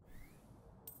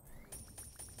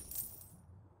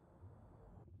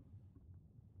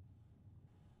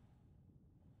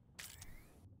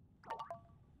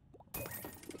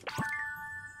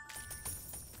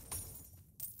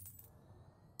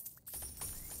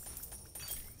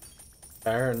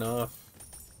 Fair enough.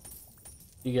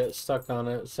 You get stuck on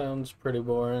it. Sounds pretty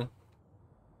boring.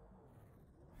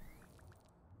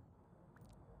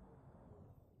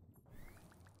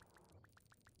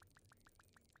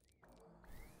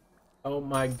 Oh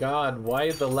my god,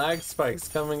 why the lag spikes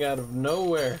coming out of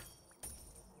nowhere?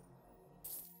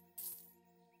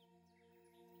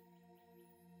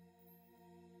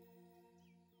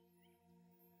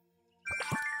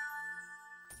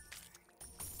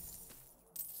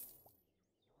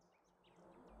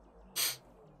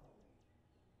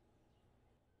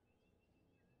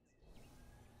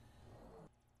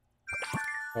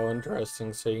 Oh,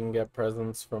 interesting. So you can get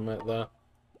presents from it, though.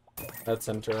 That's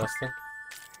interesting.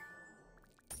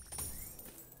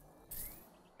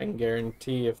 I can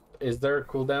guarantee if... Is there a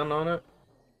cooldown on it?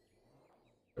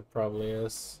 There probably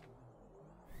is.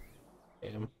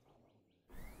 Damn.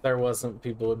 If there wasn't,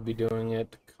 people would be doing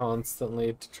it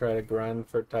constantly to try to grind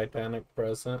for Titanic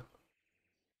present.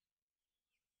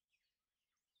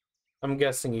 I'm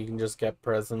guessing you can just get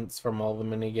presents from all the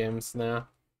mini games now.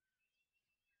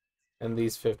 And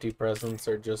these 50 presents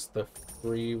are just the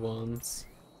free ones.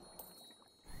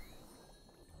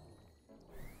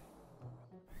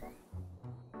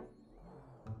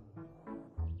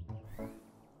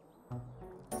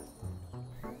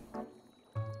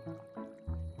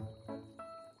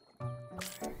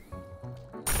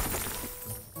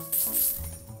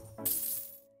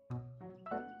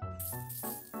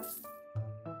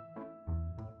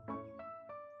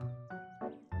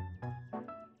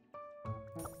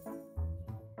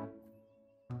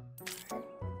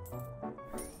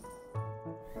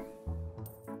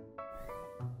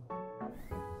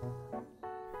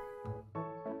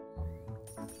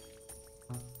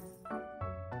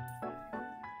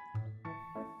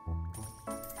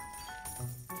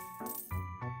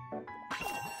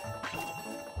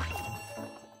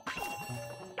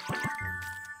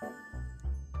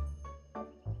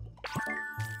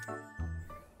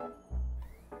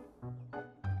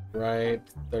 Right,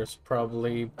 there's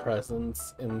probably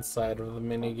presents inside of the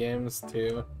mini games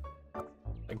too.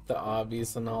 Like the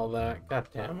obbies and all that. God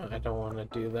damn it, I don't want to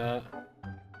do that.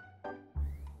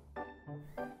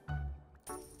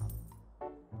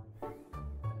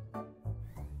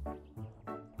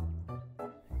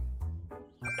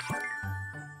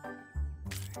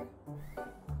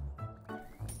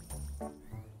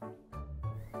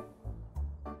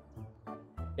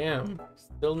 Damn,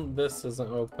 still this isn't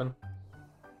open.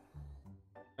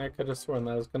 I could have sworn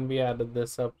that was going to be added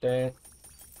this update.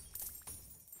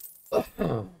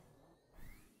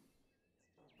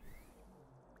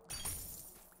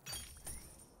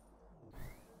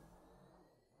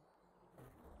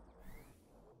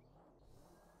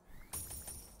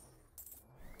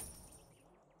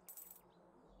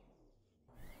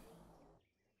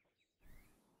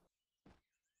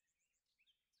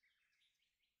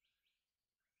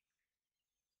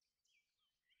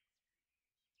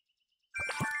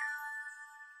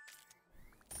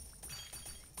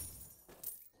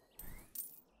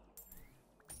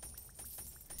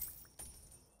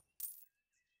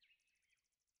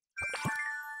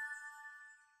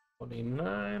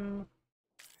 $29.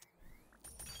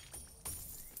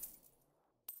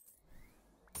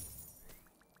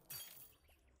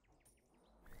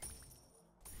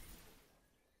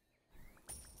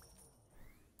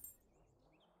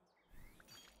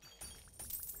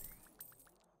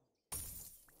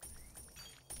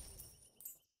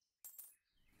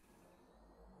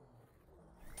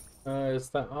 Is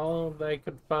that all they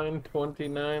could find?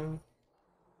 29?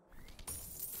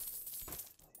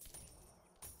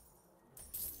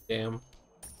 Damn.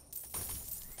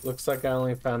 Looks like I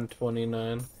only found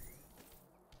 29.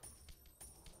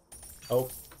 Oh.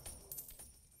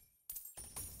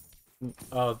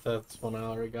 Oh, that's one I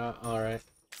already got. Alright.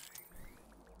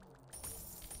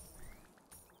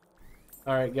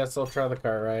 Alright, guess I'll try the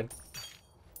car ride.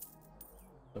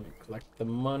 Let me collect the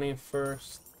money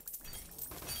first.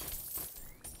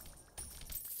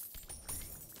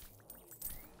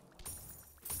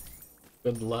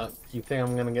 Good luck. You think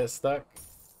I'm gonna get stuck?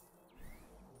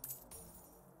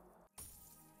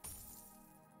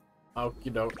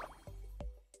 Okie doke.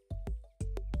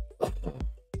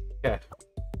 Okay.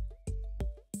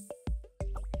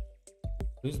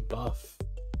 Who's Buff?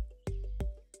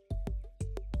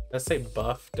 Did I say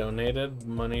Buff donated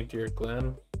money to your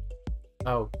clan?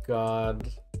 Oh god.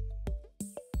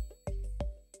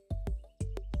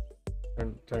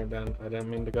 Turn down. I didn't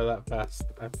mean to go that fast.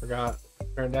 I forgot.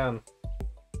 Turn down.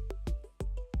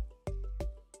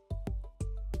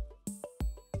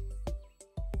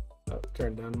 Oh,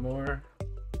 turn down more.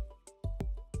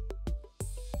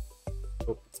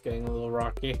 Oh, it's getting a little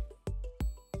rocky.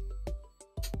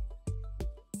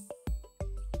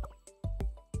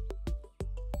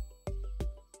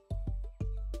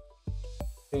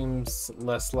 Seems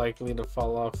less likely to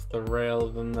fall off the rail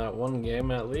than that one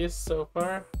game, at least so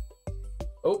far.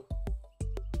 Oh!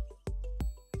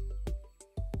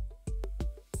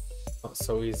 Not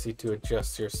so easy to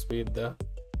adjust your speed though.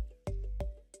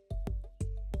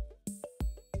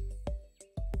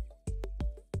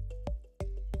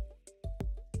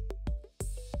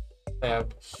 They have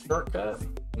shortcut?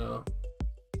 No.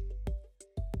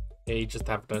 Yeah, you just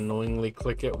have to annoyingly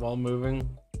click it while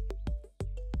moving.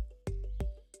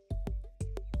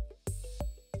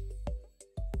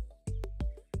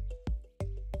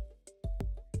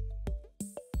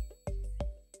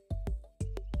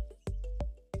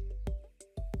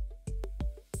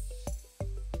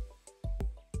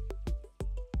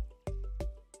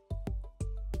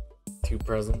 Two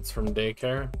presents from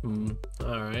daycare?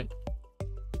 Alright.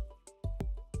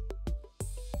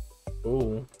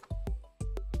 Ooh.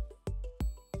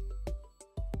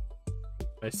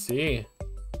 I see.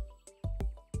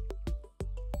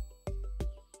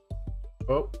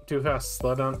 Oh, too fast.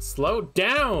 Slow down. Slow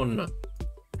down!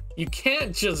 You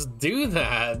can't just do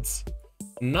that!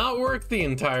 Not work the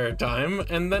entire time,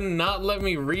 and then not let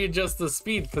me readjust the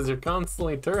speed because you're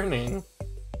constantly turning.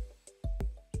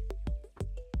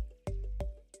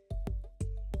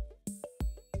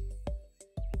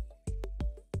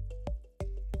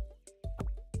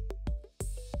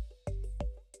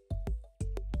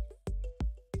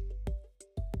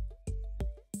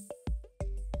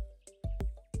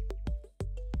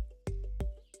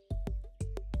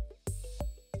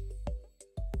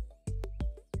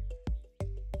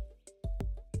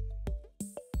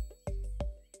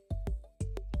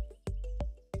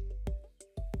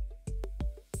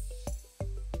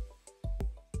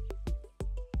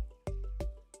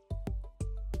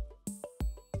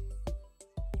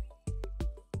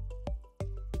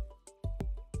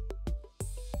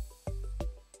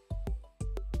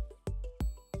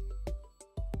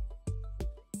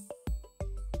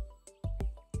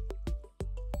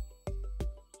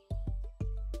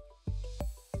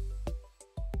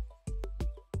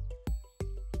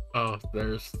 Oh,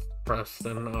 there's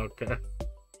Preston, okay.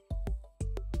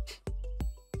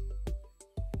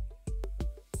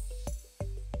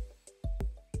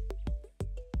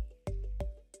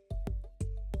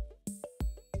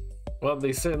 Well,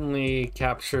 they certainly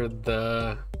captured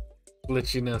the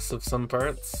glitchiness of some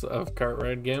parts of kart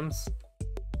ride games.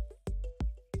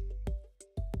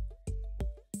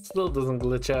 Still doesn't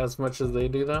glitch as much as they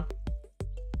do though.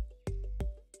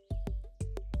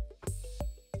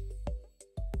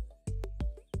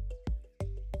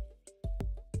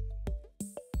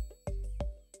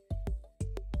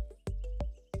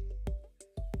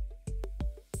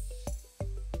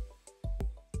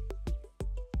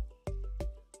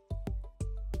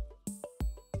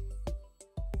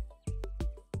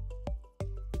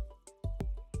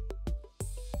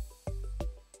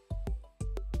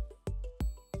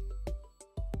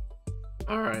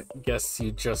 Alright, guess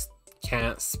you just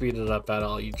can't speed it up at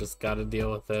all, you just gotta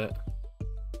deal with it.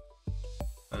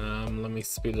 Let me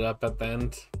speed it up at the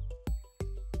end.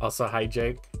 Also, hi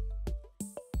Jake.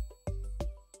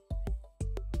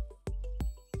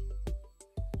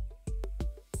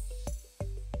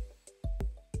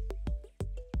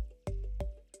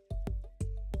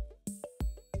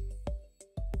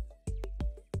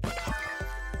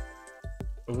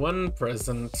 One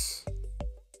present.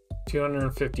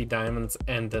 250 diamonds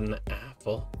and an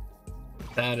apple.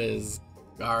 That is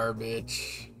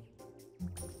garbage.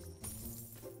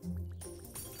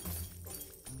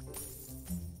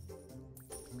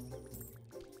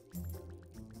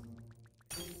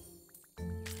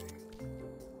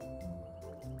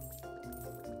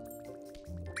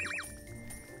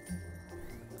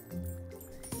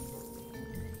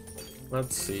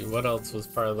 Let's see, what else was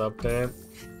part of the update?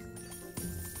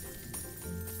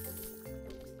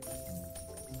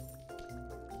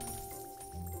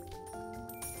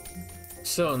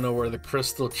 Still don't know where the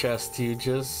crystal chest huge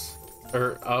is.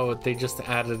 Or, oh, they just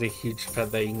added a huge pet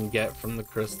that you can get from the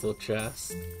crystal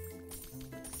chest.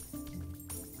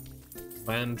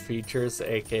 Planned features,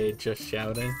 aka just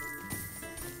shouting.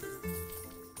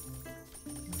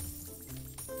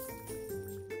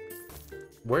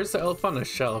 Where's the elf on a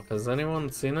shelf? Has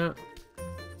anyone seen it?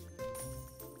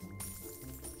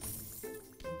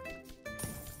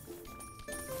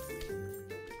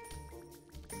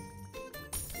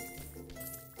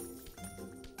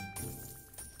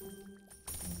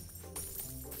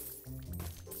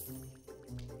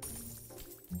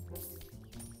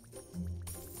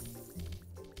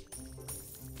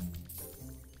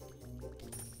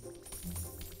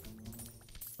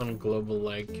 On global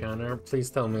lag counter. Please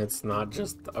tell me it's not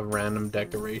just a random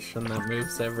decoration that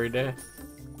moves every day.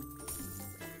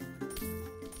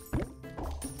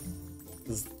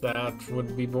 'Cause that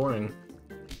would be boring.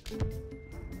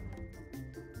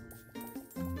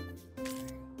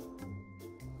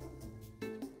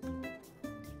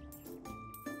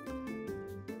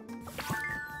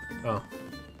 Oh.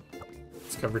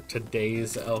 Let's cover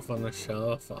today's elf on the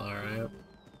shelf. Alright.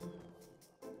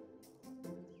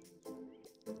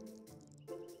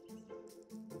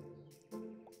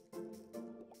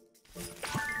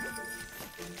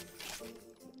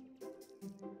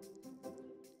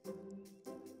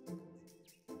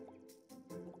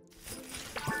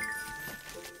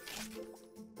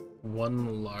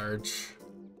 One large.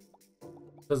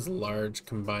 What does large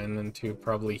combine into?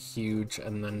 Probably huge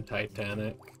and then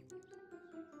Titanic.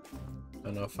 I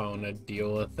don't know if I want to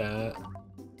deal with that.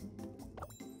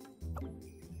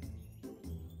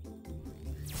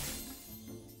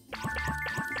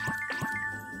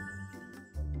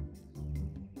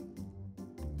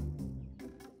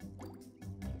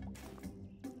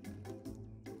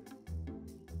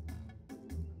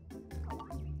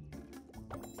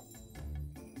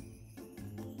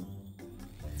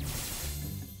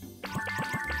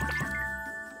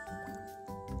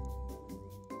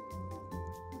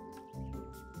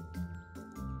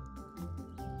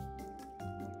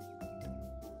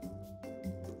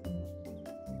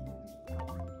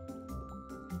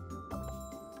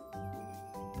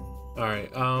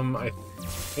 Alright, I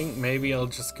think maybe I'll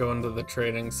just go into the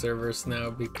trading servers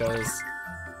now because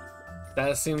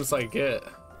that seems like it.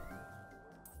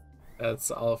 That's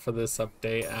all for this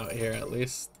update out here at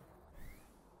least.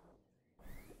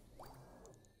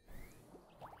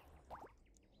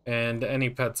 And any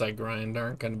pets I grind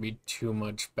aren't going to be too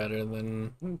much better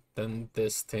than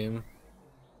this team.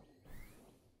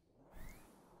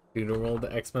 Doodle World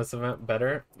Xmas event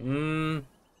better?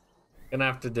 Gonna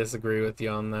have to disagree with you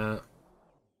on that.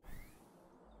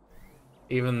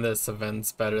 Even this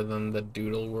event's better than the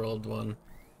Doodle World one.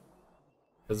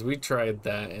 Because we tried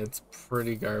that, and it's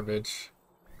pretty garbage.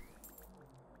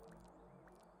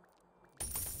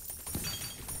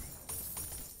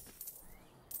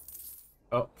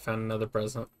 Oh, found another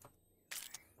present.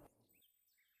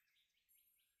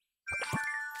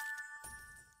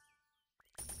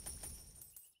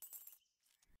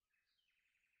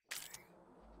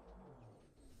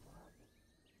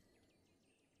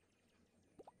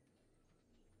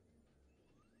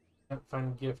 Can't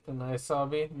find a gift in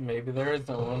Isobi. Maybe there isn't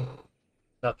one.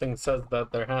 Nothing says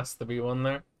that there has to be one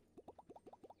there.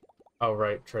 Oh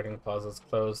right, trading plaza's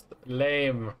closed.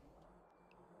 Lame.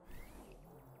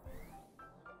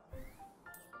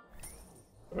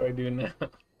 What do I do now?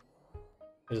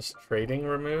 Is trading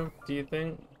removed, do you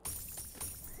think?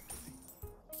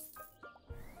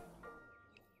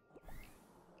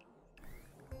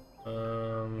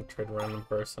 Trade a random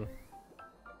person.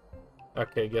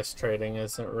 Okay, guess trading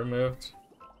isn't removed.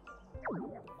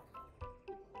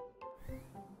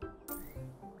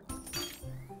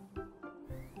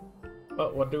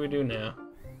 But what do we do now?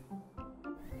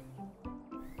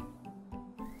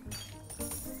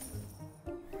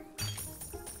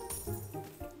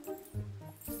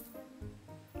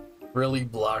 Really,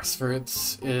 Bloxford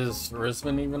is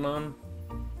Risman even on?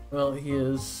 Well, he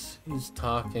is. He's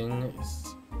talking.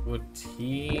 Would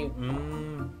he?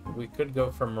 We could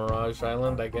go for Mirage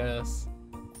Island, I guess.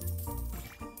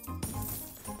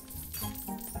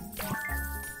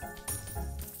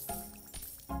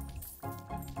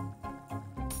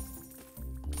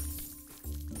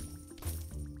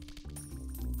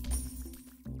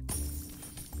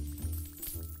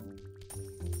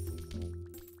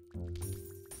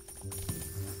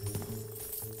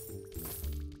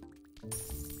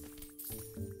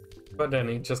 But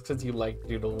Denny, just because you like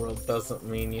Doodle World doesn't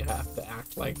mean you have to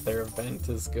act like their event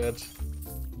is good.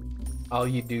 All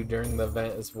you do during the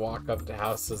event is walk up to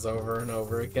houses over and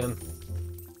over again.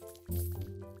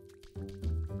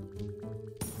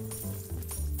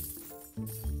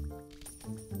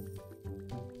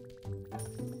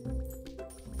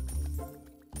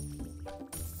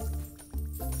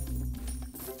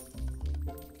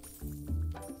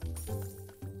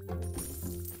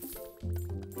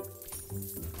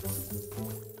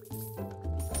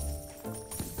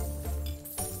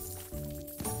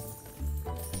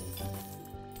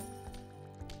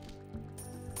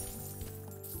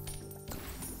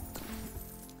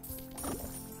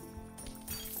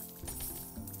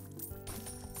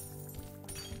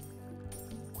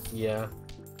 Yeah,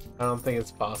 I don't think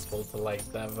it's possible to like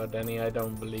that, but Denny, I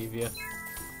don't believe you.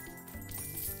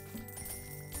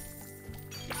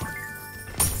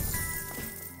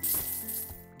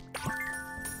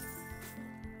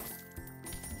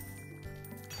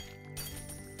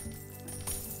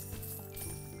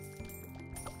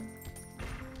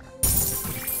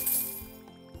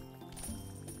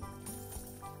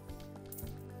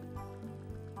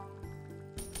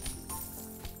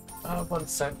 One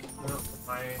sec. I'm gonna open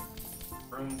my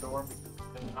room door because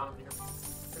it's been on here.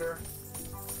 Sure.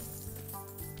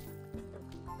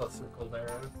 Let some cold air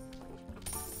in.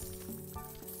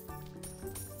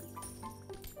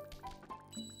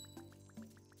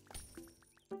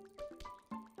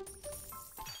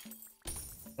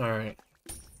 Alright.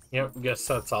 Yep, guess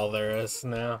that's all there is.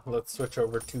 Now, let's switch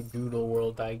over to Doodle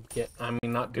World. I mean,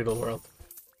 not Doodle World.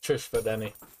 Trish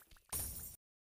Fedeni.